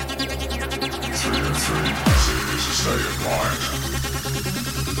one. 303 acid is a state of mind.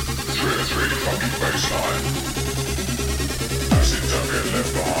 303 fucking baseline. Acid don't get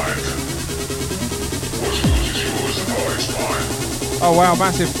left behind. What's yours is yours and what is mine. Oh wow,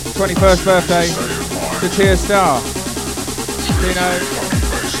 massive 21st birthday to Tier Star. Dino. It's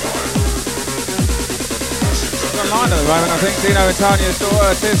online at the moment, I think. Dino and Tanya's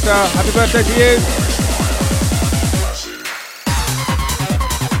daughter, Tier Star. Happy birthday to you.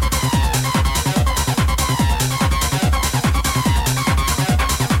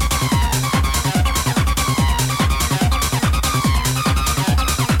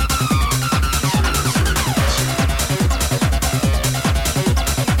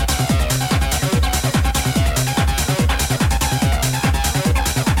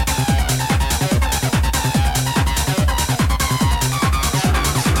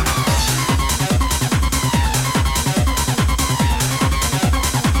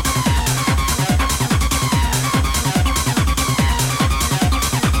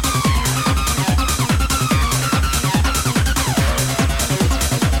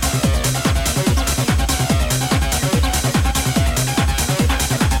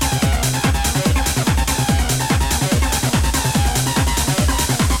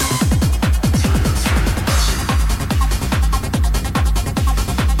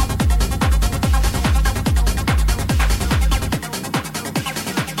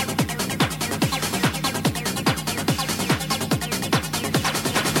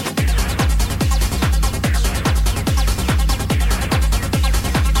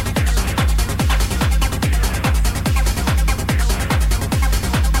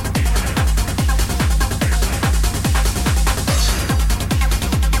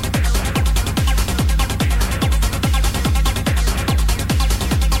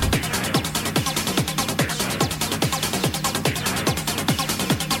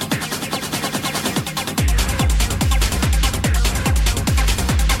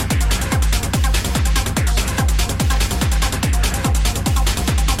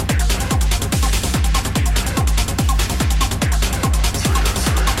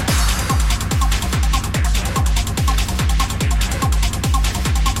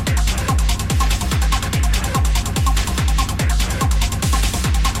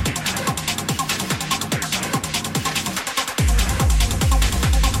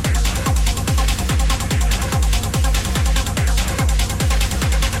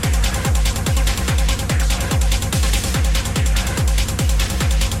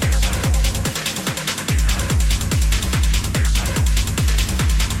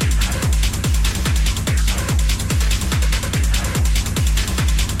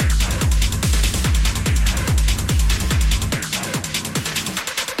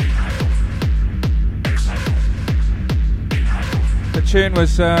 Tune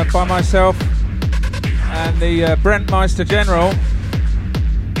was by myself and the Brentmeister General.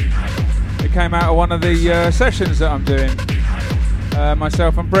 It came out of one of the sessions that I'm doing,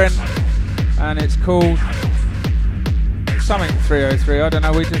 myself and Bryn, and it's called something 303. I don't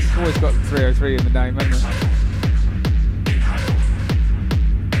know, we just always got 303 in the name, haven't we?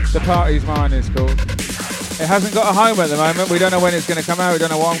 The Party's Mine is called. It hasn't got a home at the moment. We don't know when it's going to come out. We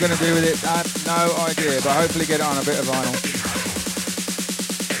don't know what I'm going to do with it. I have no idea, but hopefully get it on a bit of vinyl.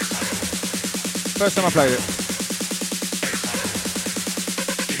 First time I played it.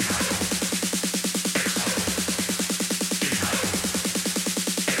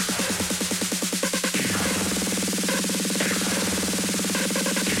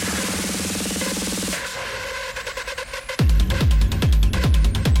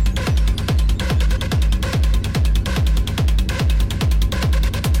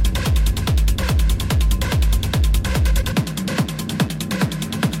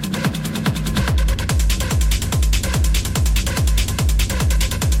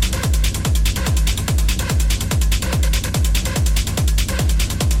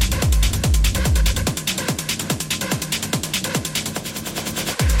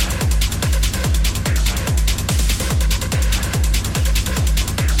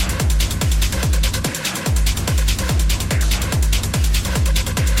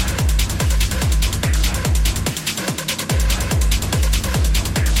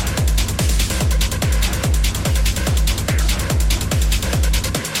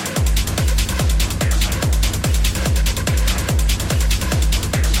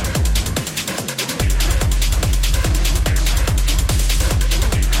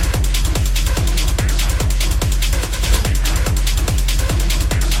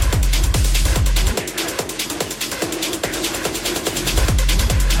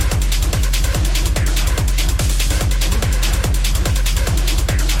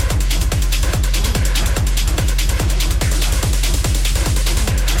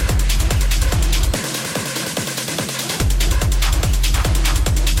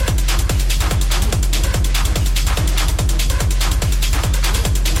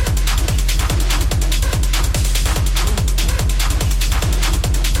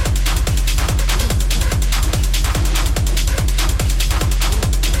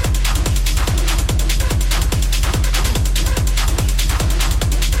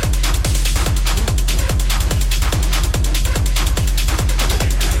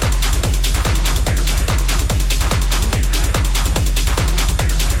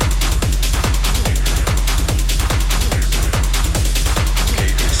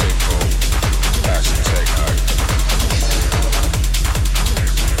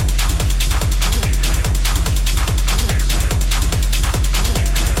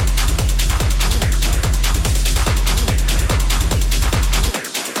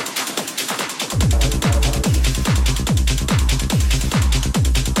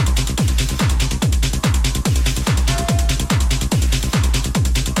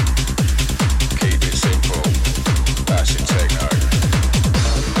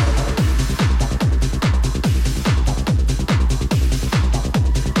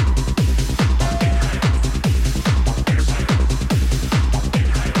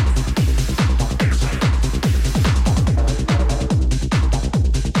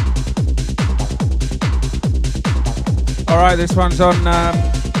 Alright, this one's on. I'm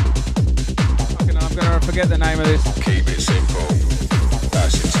gonna forget the name of this. Keep it simple.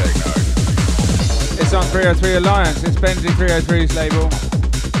 That's it, Techno. It's on 303 Alliance. It's Benji 303's label.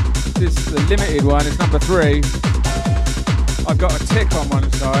 This is the limited one. It's number 3. I've got a tick on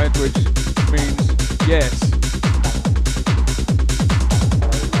one side, which means yes.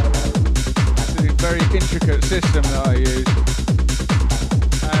 It's a very intricate system that I use.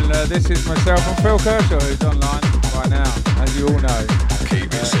 And this is myself and Phil Kershaw, who's online right now, as you all know.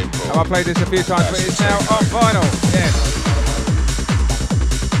 Keep it simple. I've played this a few times, but it's now on vinyl. Yes.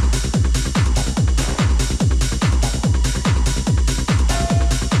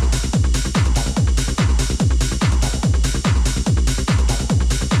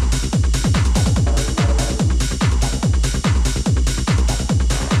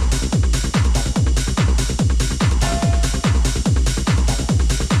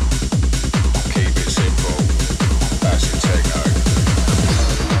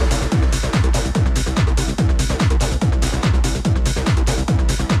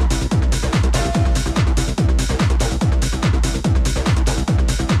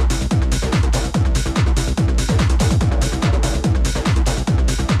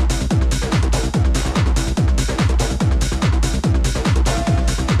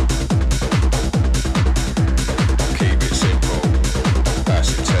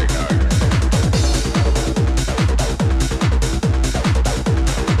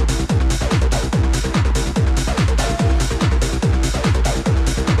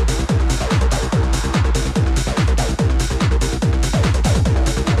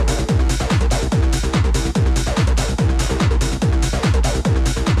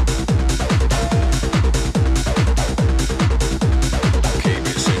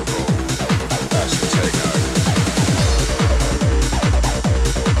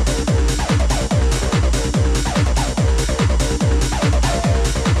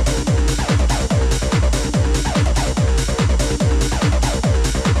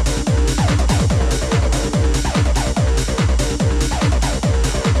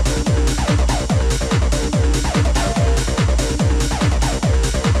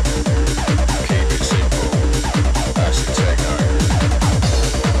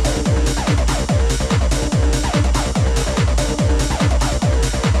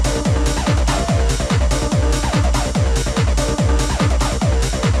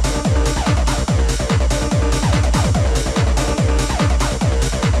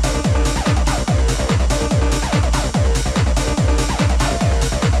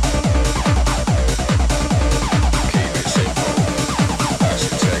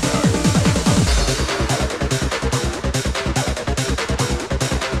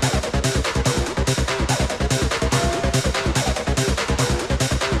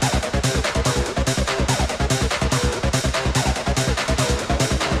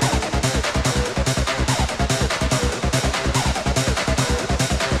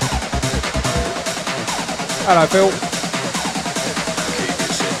 Hello, Phil.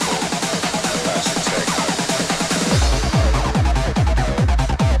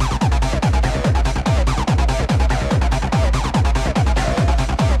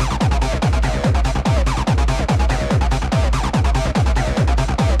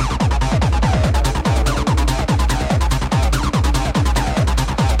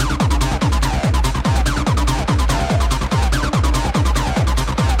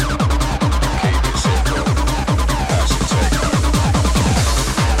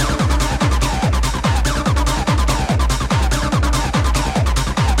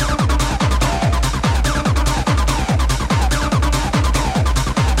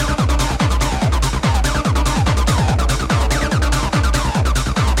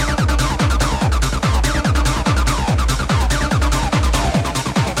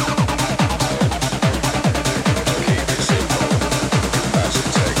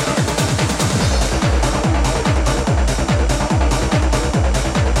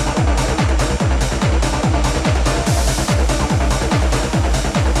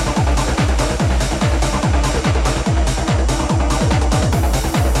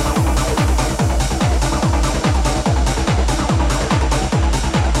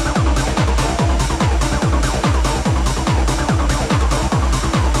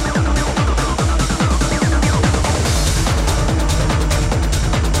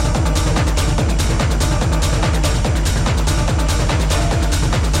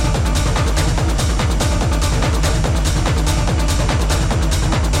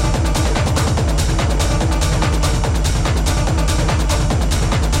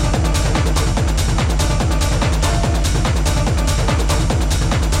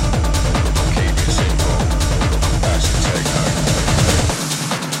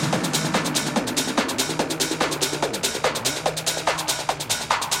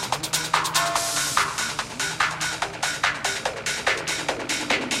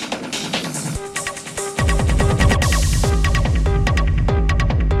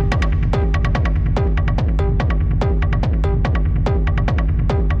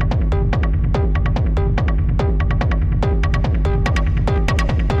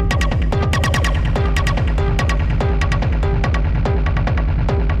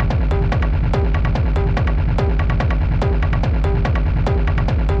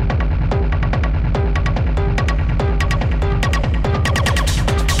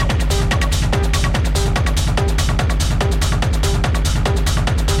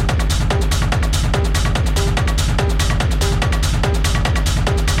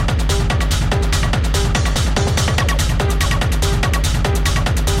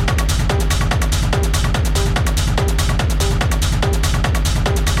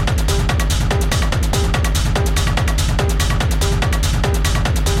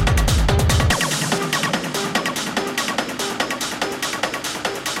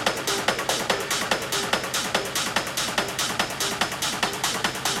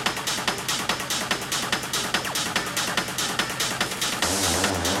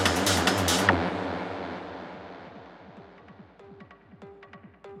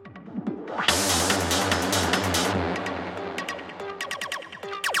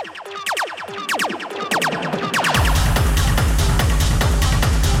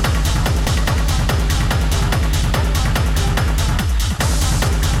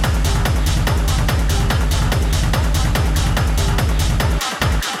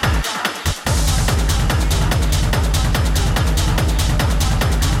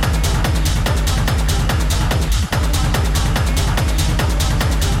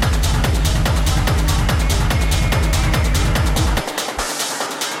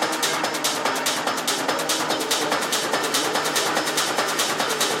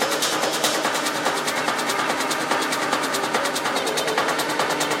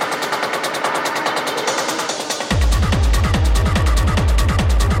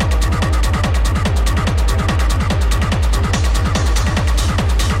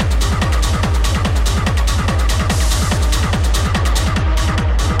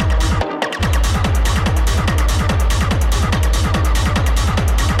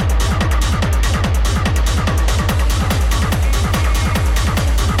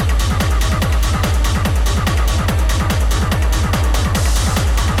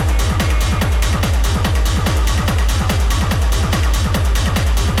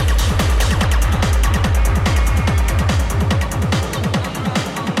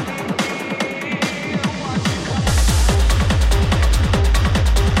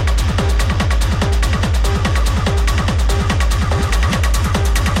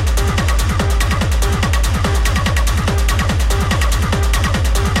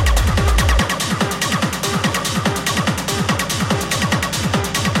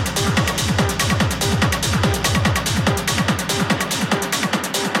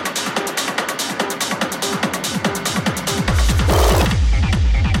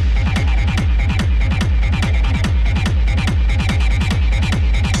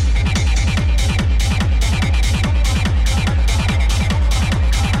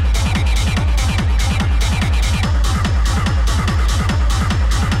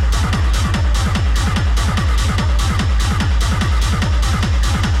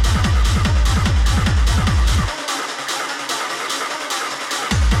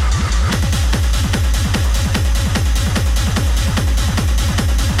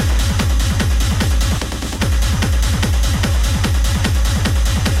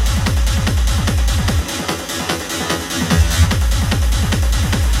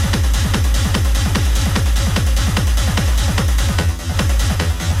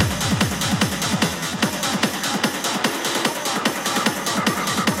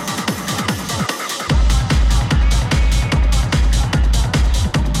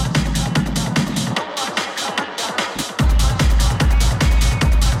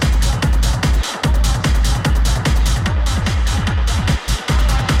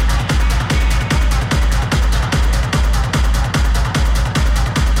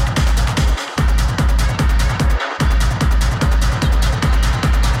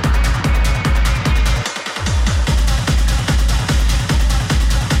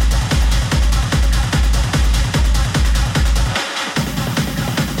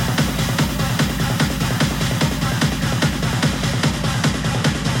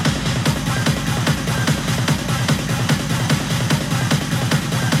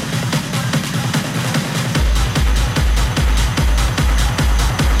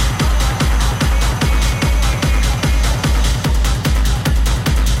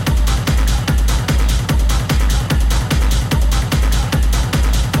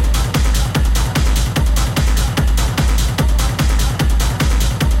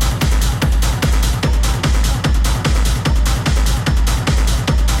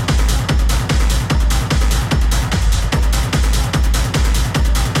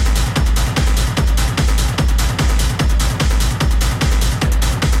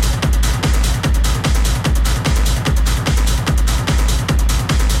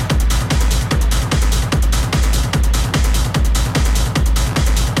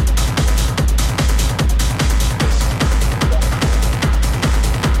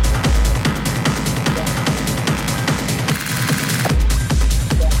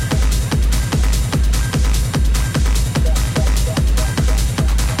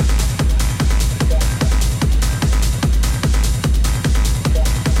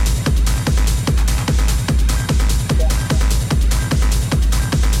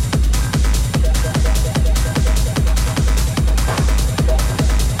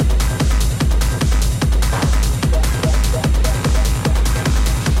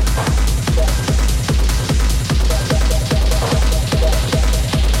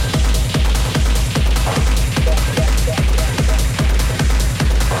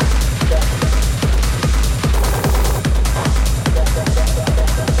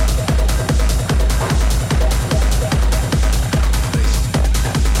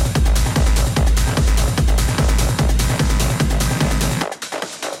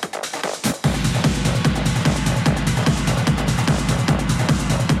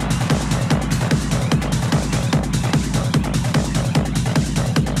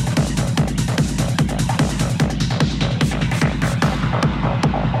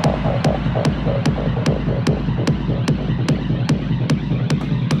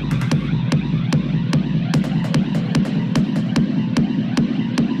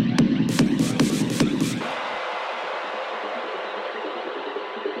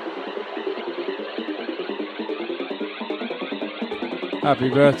 Happy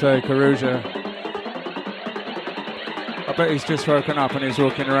birthday, Karuja. I bet he's just woken up and he's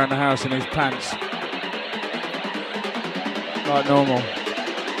walking around the house in his pants. Like normal.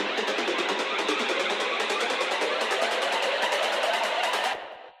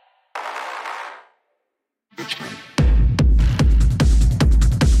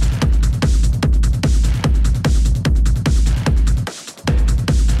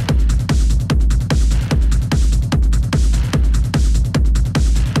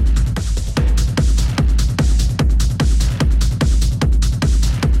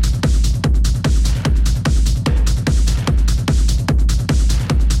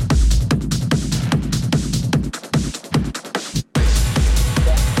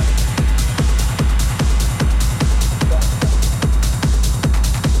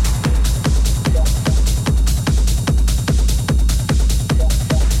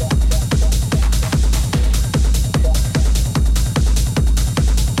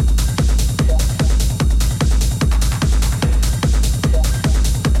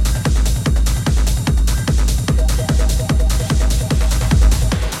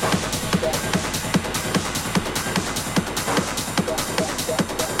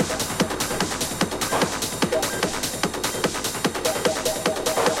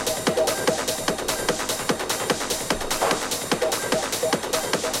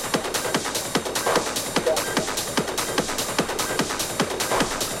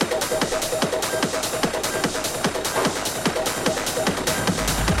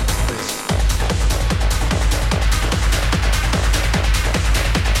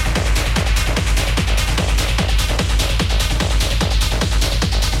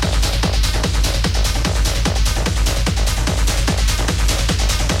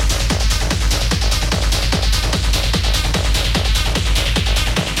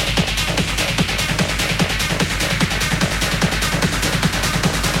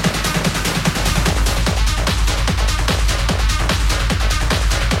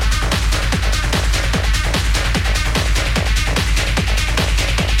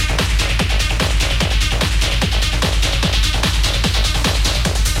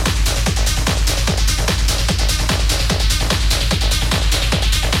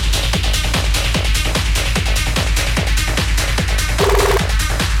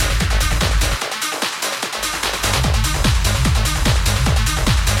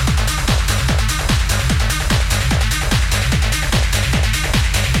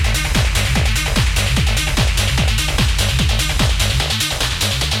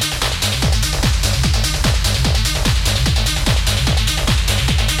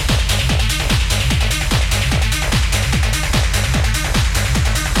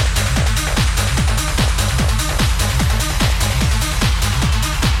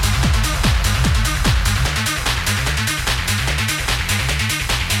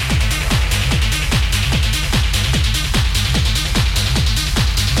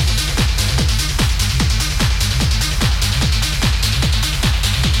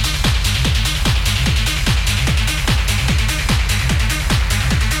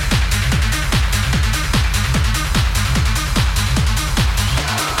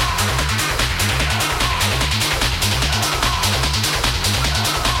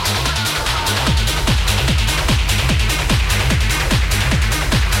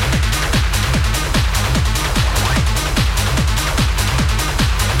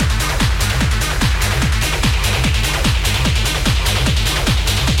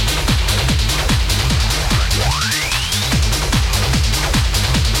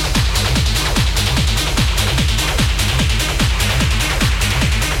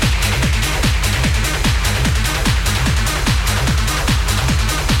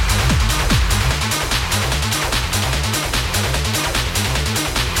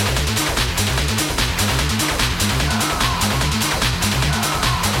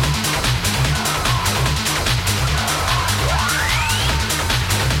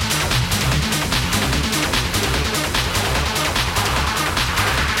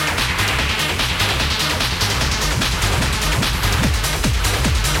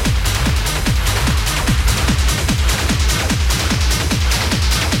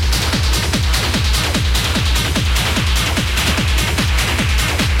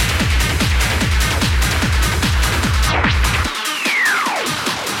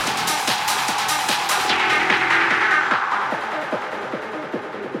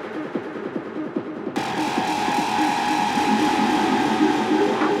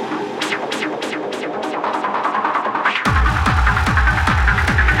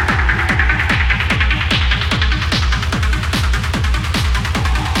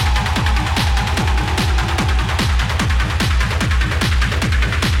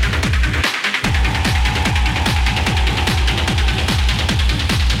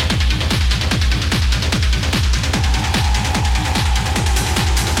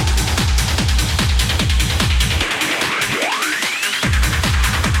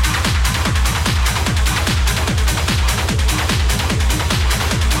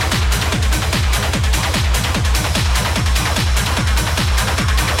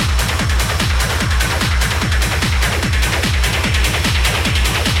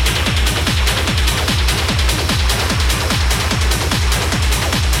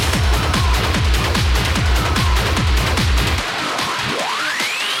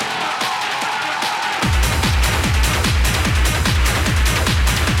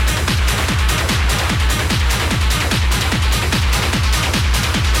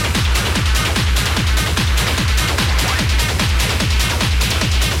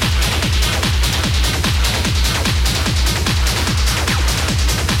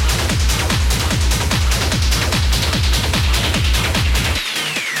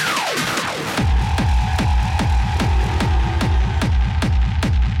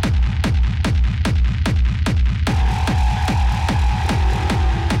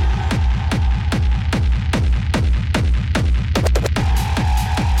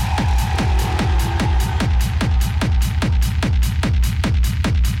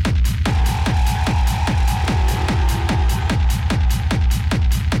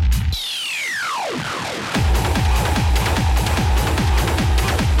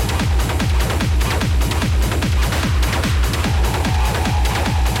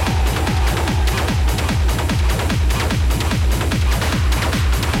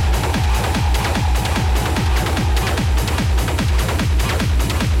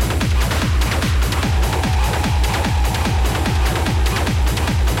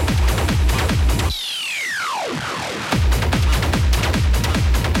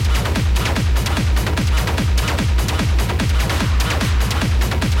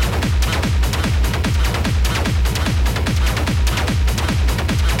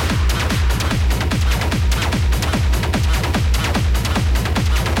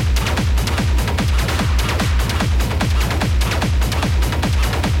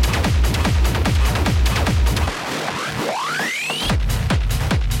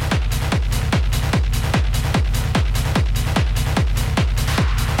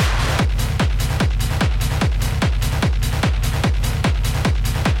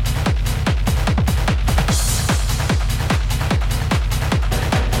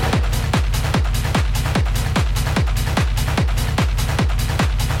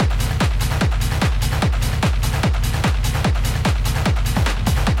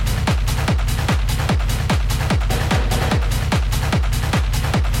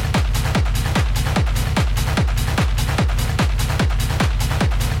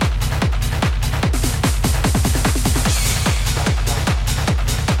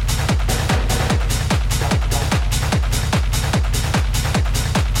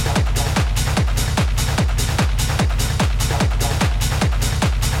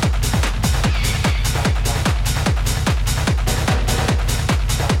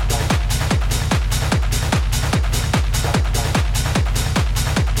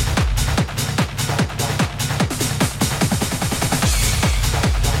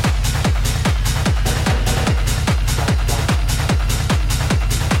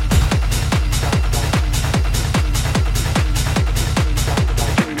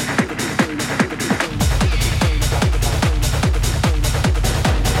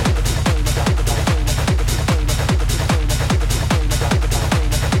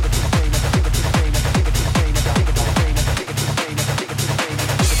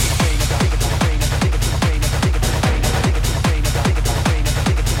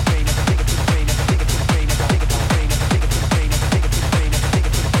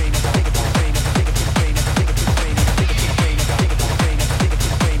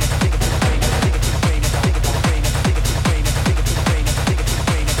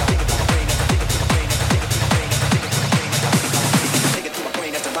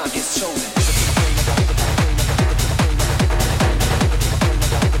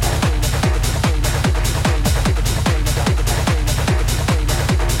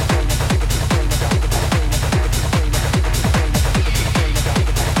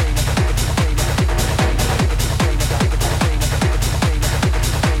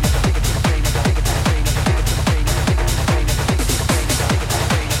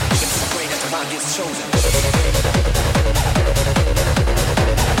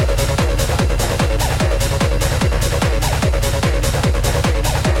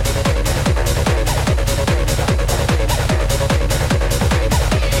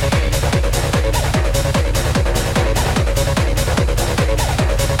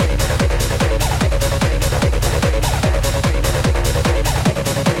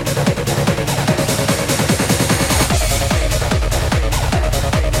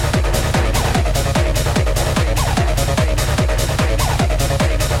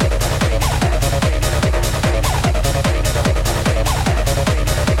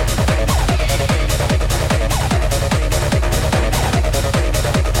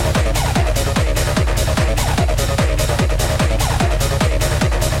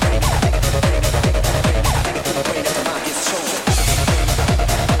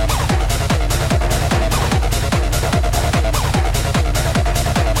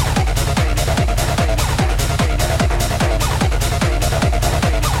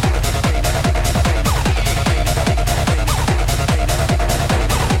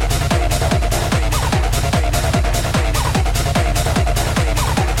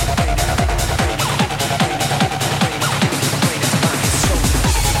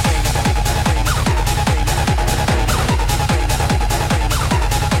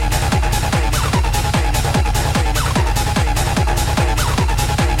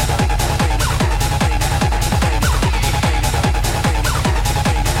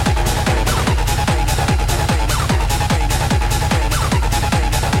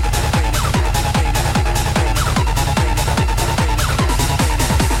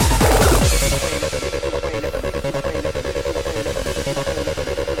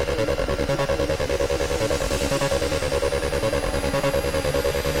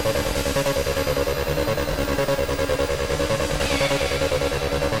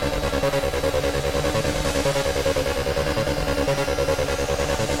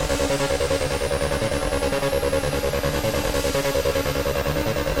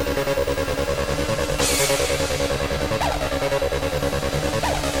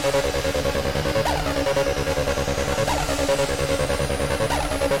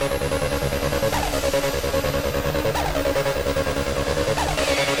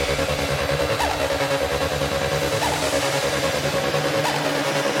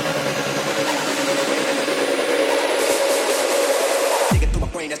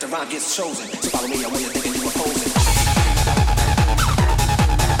 Gets chosen. So follow me, I'm really thinking you opposing.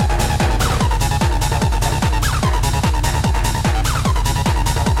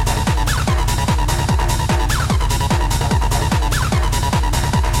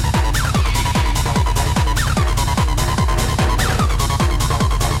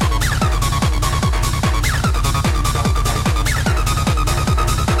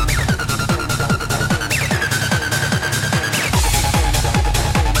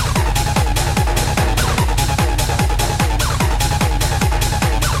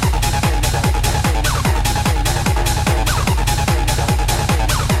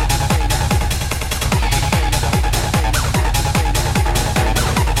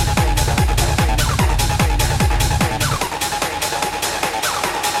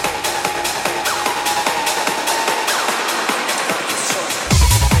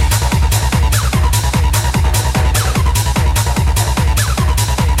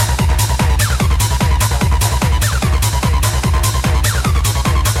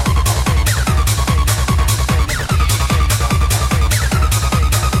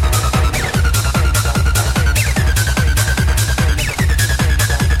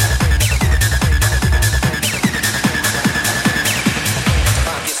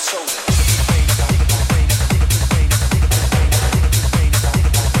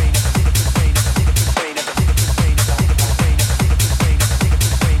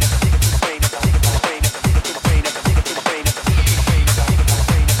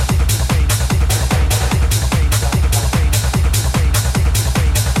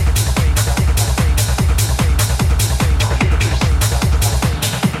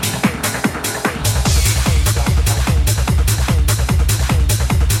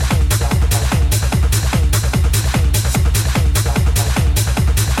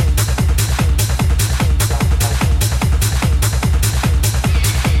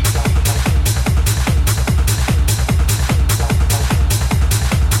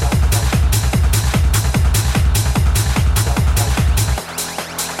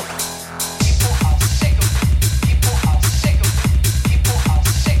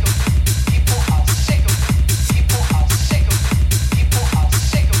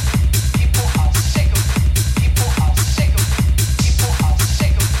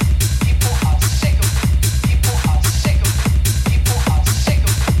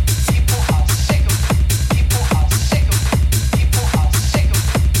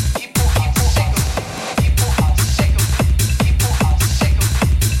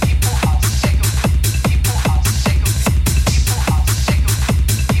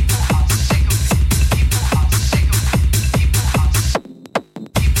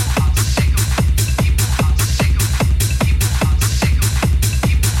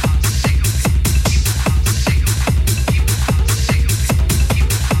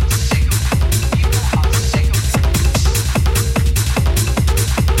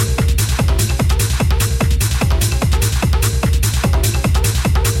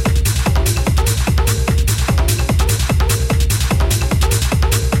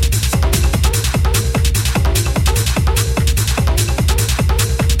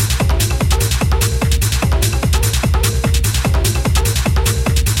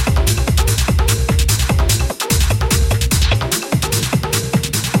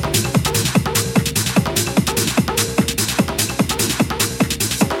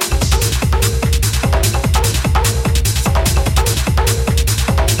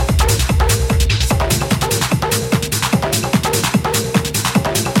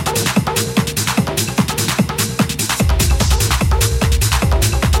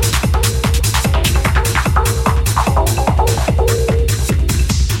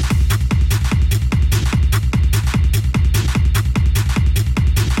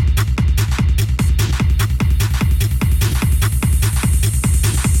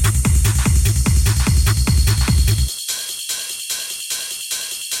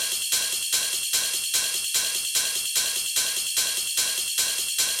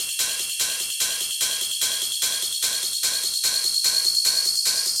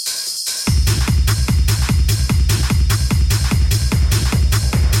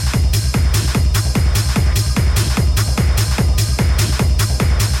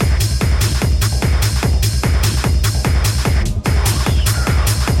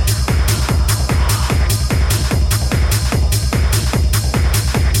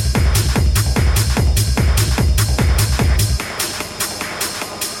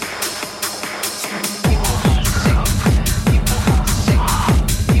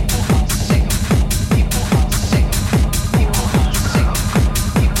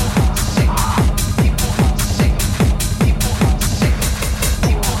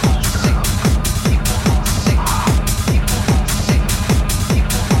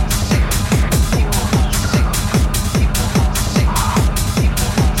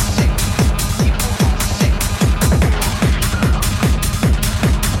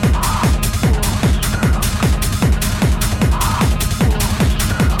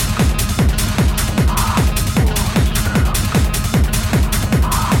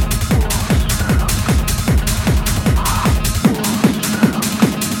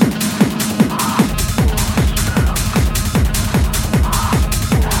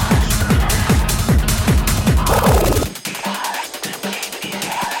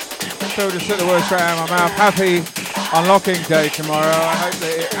 just took the words straight out of my mouth. Happy unlocking day tomorrow. I hope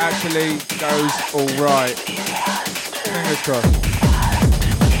that it actually goes all right. Fingers crossed.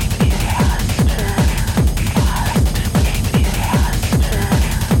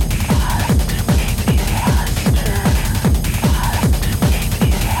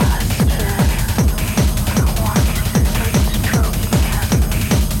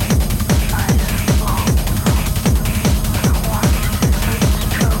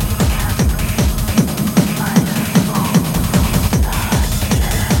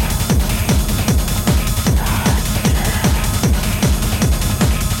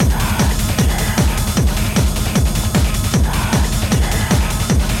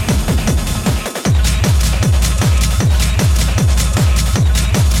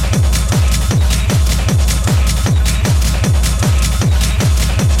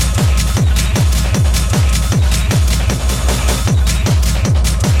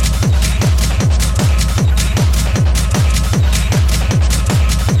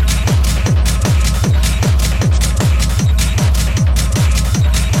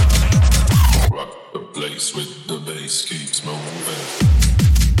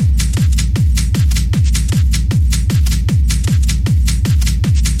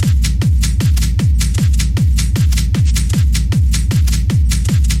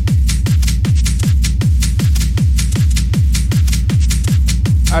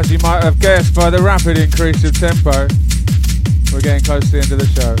 As you might have guessed by the rapid increase of tempo, we're getting close to the end of the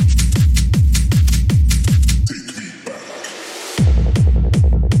show.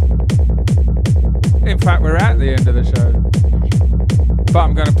 In fact, we're at the end of the show, but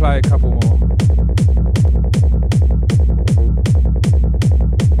I'm going to play a couple more.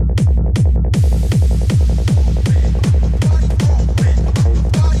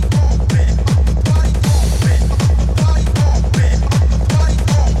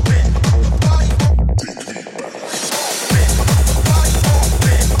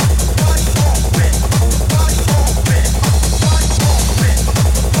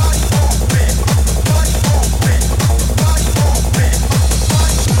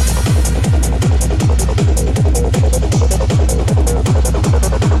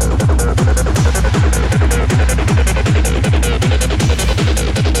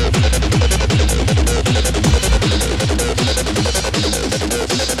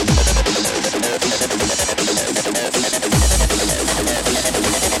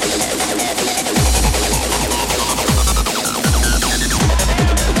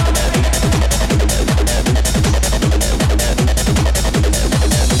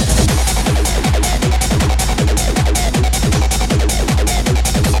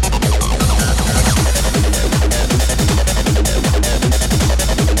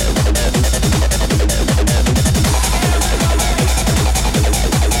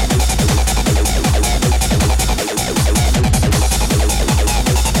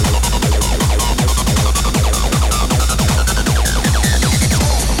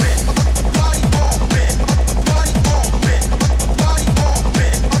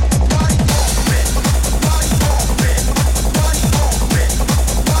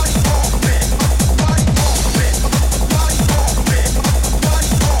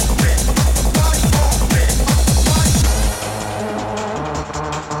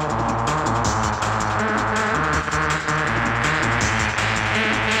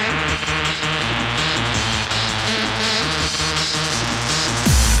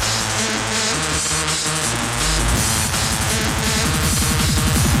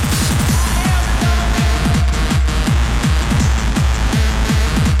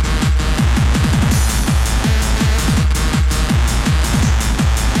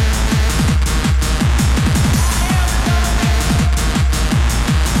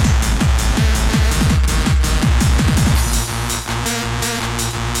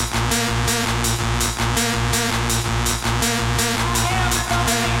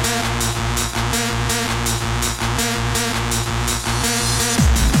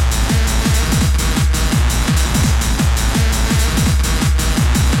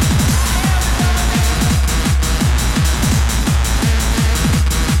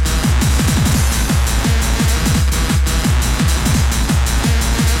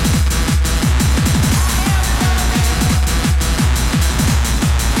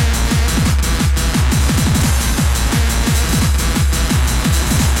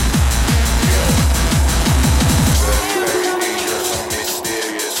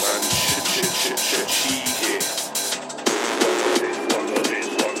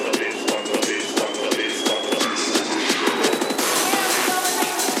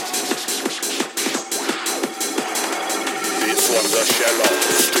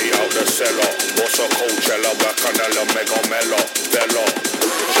 Varela. What's a Coachella, Bacchanal, Mega Mela, Bella.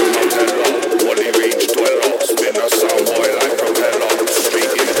 Chimapella, Wally Range Dweller. Spin a sound boy like propeller.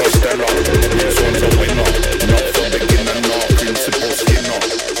 Straight interstellar. This one's a winner. Not for beginner, not principal skinner.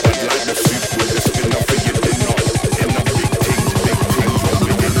 But like the soup with the spinner for your dinner. In a big thing from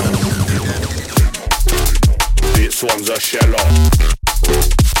beginner. This one's a sheller.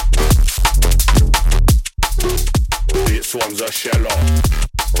 This one's a sheller.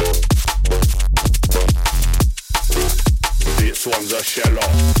 This one's a sheller.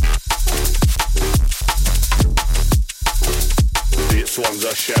 This one's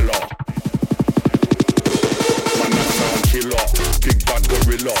a sheller. Man, I sound killer. Big bad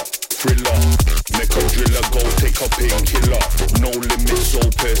gorilla. Thriller. Make a driller go take a painkiller. No limit, so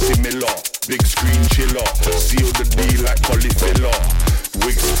Percy Miller. Big screen chiller. Seal the deal like polyfiller.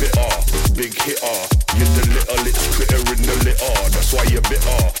 Wig spitter. Big hitter. You're the littlest critter in the litter. That's why you're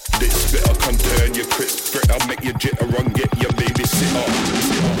bitter. This spitter can turn your crisp fritter. Make your jitter run, get your babysitter.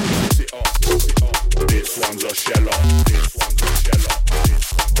 This one's a sheller. This one's a sheller.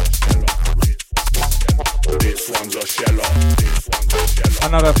 This one's a sheller. This one's a sheller.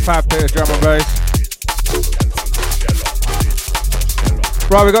 Another fab bit of drum and bass.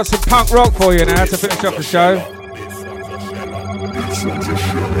 Right, we've got some punk rock for you now to finish off the show.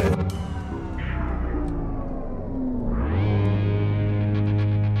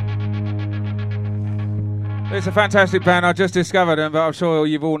 It's a fantastic band. I just discovered them, but I'm sure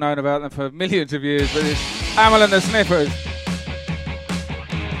you've all known about them for millions of years. But it's Amel and the Sniffers.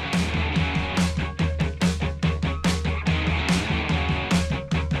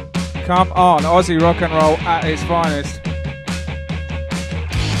 Come on, Aussie rock and roll at its finest.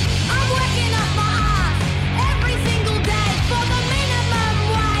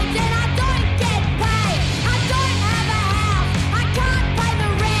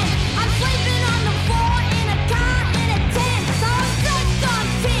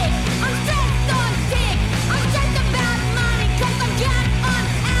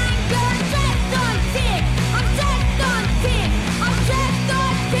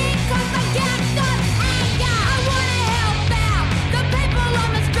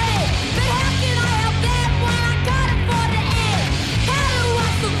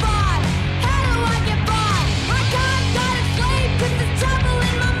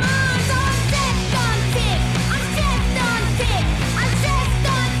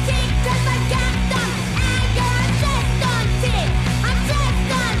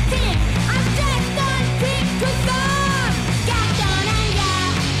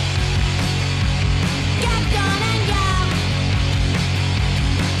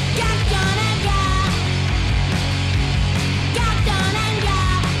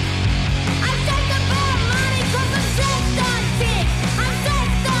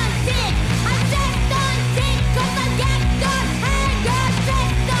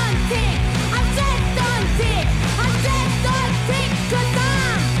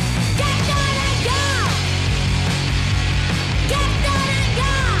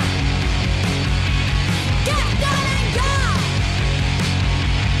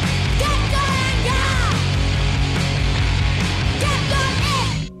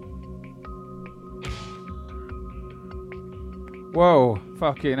 Whoa,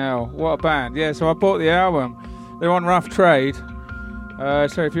 fucking hell, what a band. Yeah, so I bought the album. They're on Rough Trade.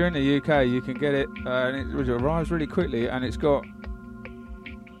 So if you're in the UK, you can get it. And it arrives really quickly, and it's got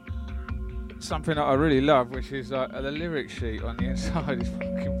something that I really love, which is like the lyric sheet on the inside. It's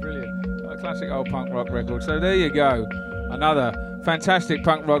fucking brilliant. A classic old punk rock record. So there you go. Another fantastic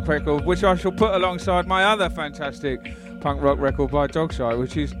punk rock record, which I shall put alongside my other fantastic punk rock record by Domshe,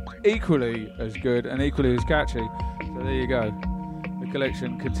 which is equally as good and equally as catchy. So there you go. The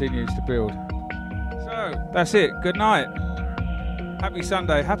collection continues to build. So that's it. Good night. Happy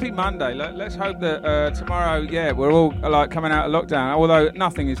Sunday. Happy Monday. Let's hope that tomorrow, we're all like coming out of lockdown. Although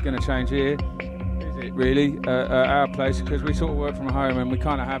nothing is going to change here, is it really? At our place, because we sort of work from home and we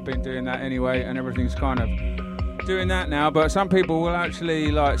kind of have been doing that anyway, and everything's kind of doing that now. But some people will actually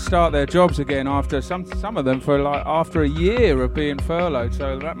like start their jobs again after some of them for like after a year of being furloughed.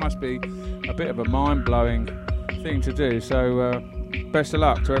 So that must be a bit of a mind-blowing thing to do. So best of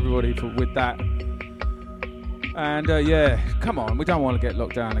luck to everybody with that. And come on, we don't want to get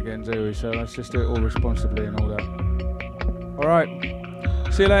locked down again, do we? So let's just do it all responsibly and all that. All right.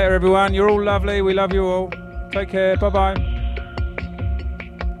 See you later, everyone. You're all lovely. We love you all. Take care. Bye-bye.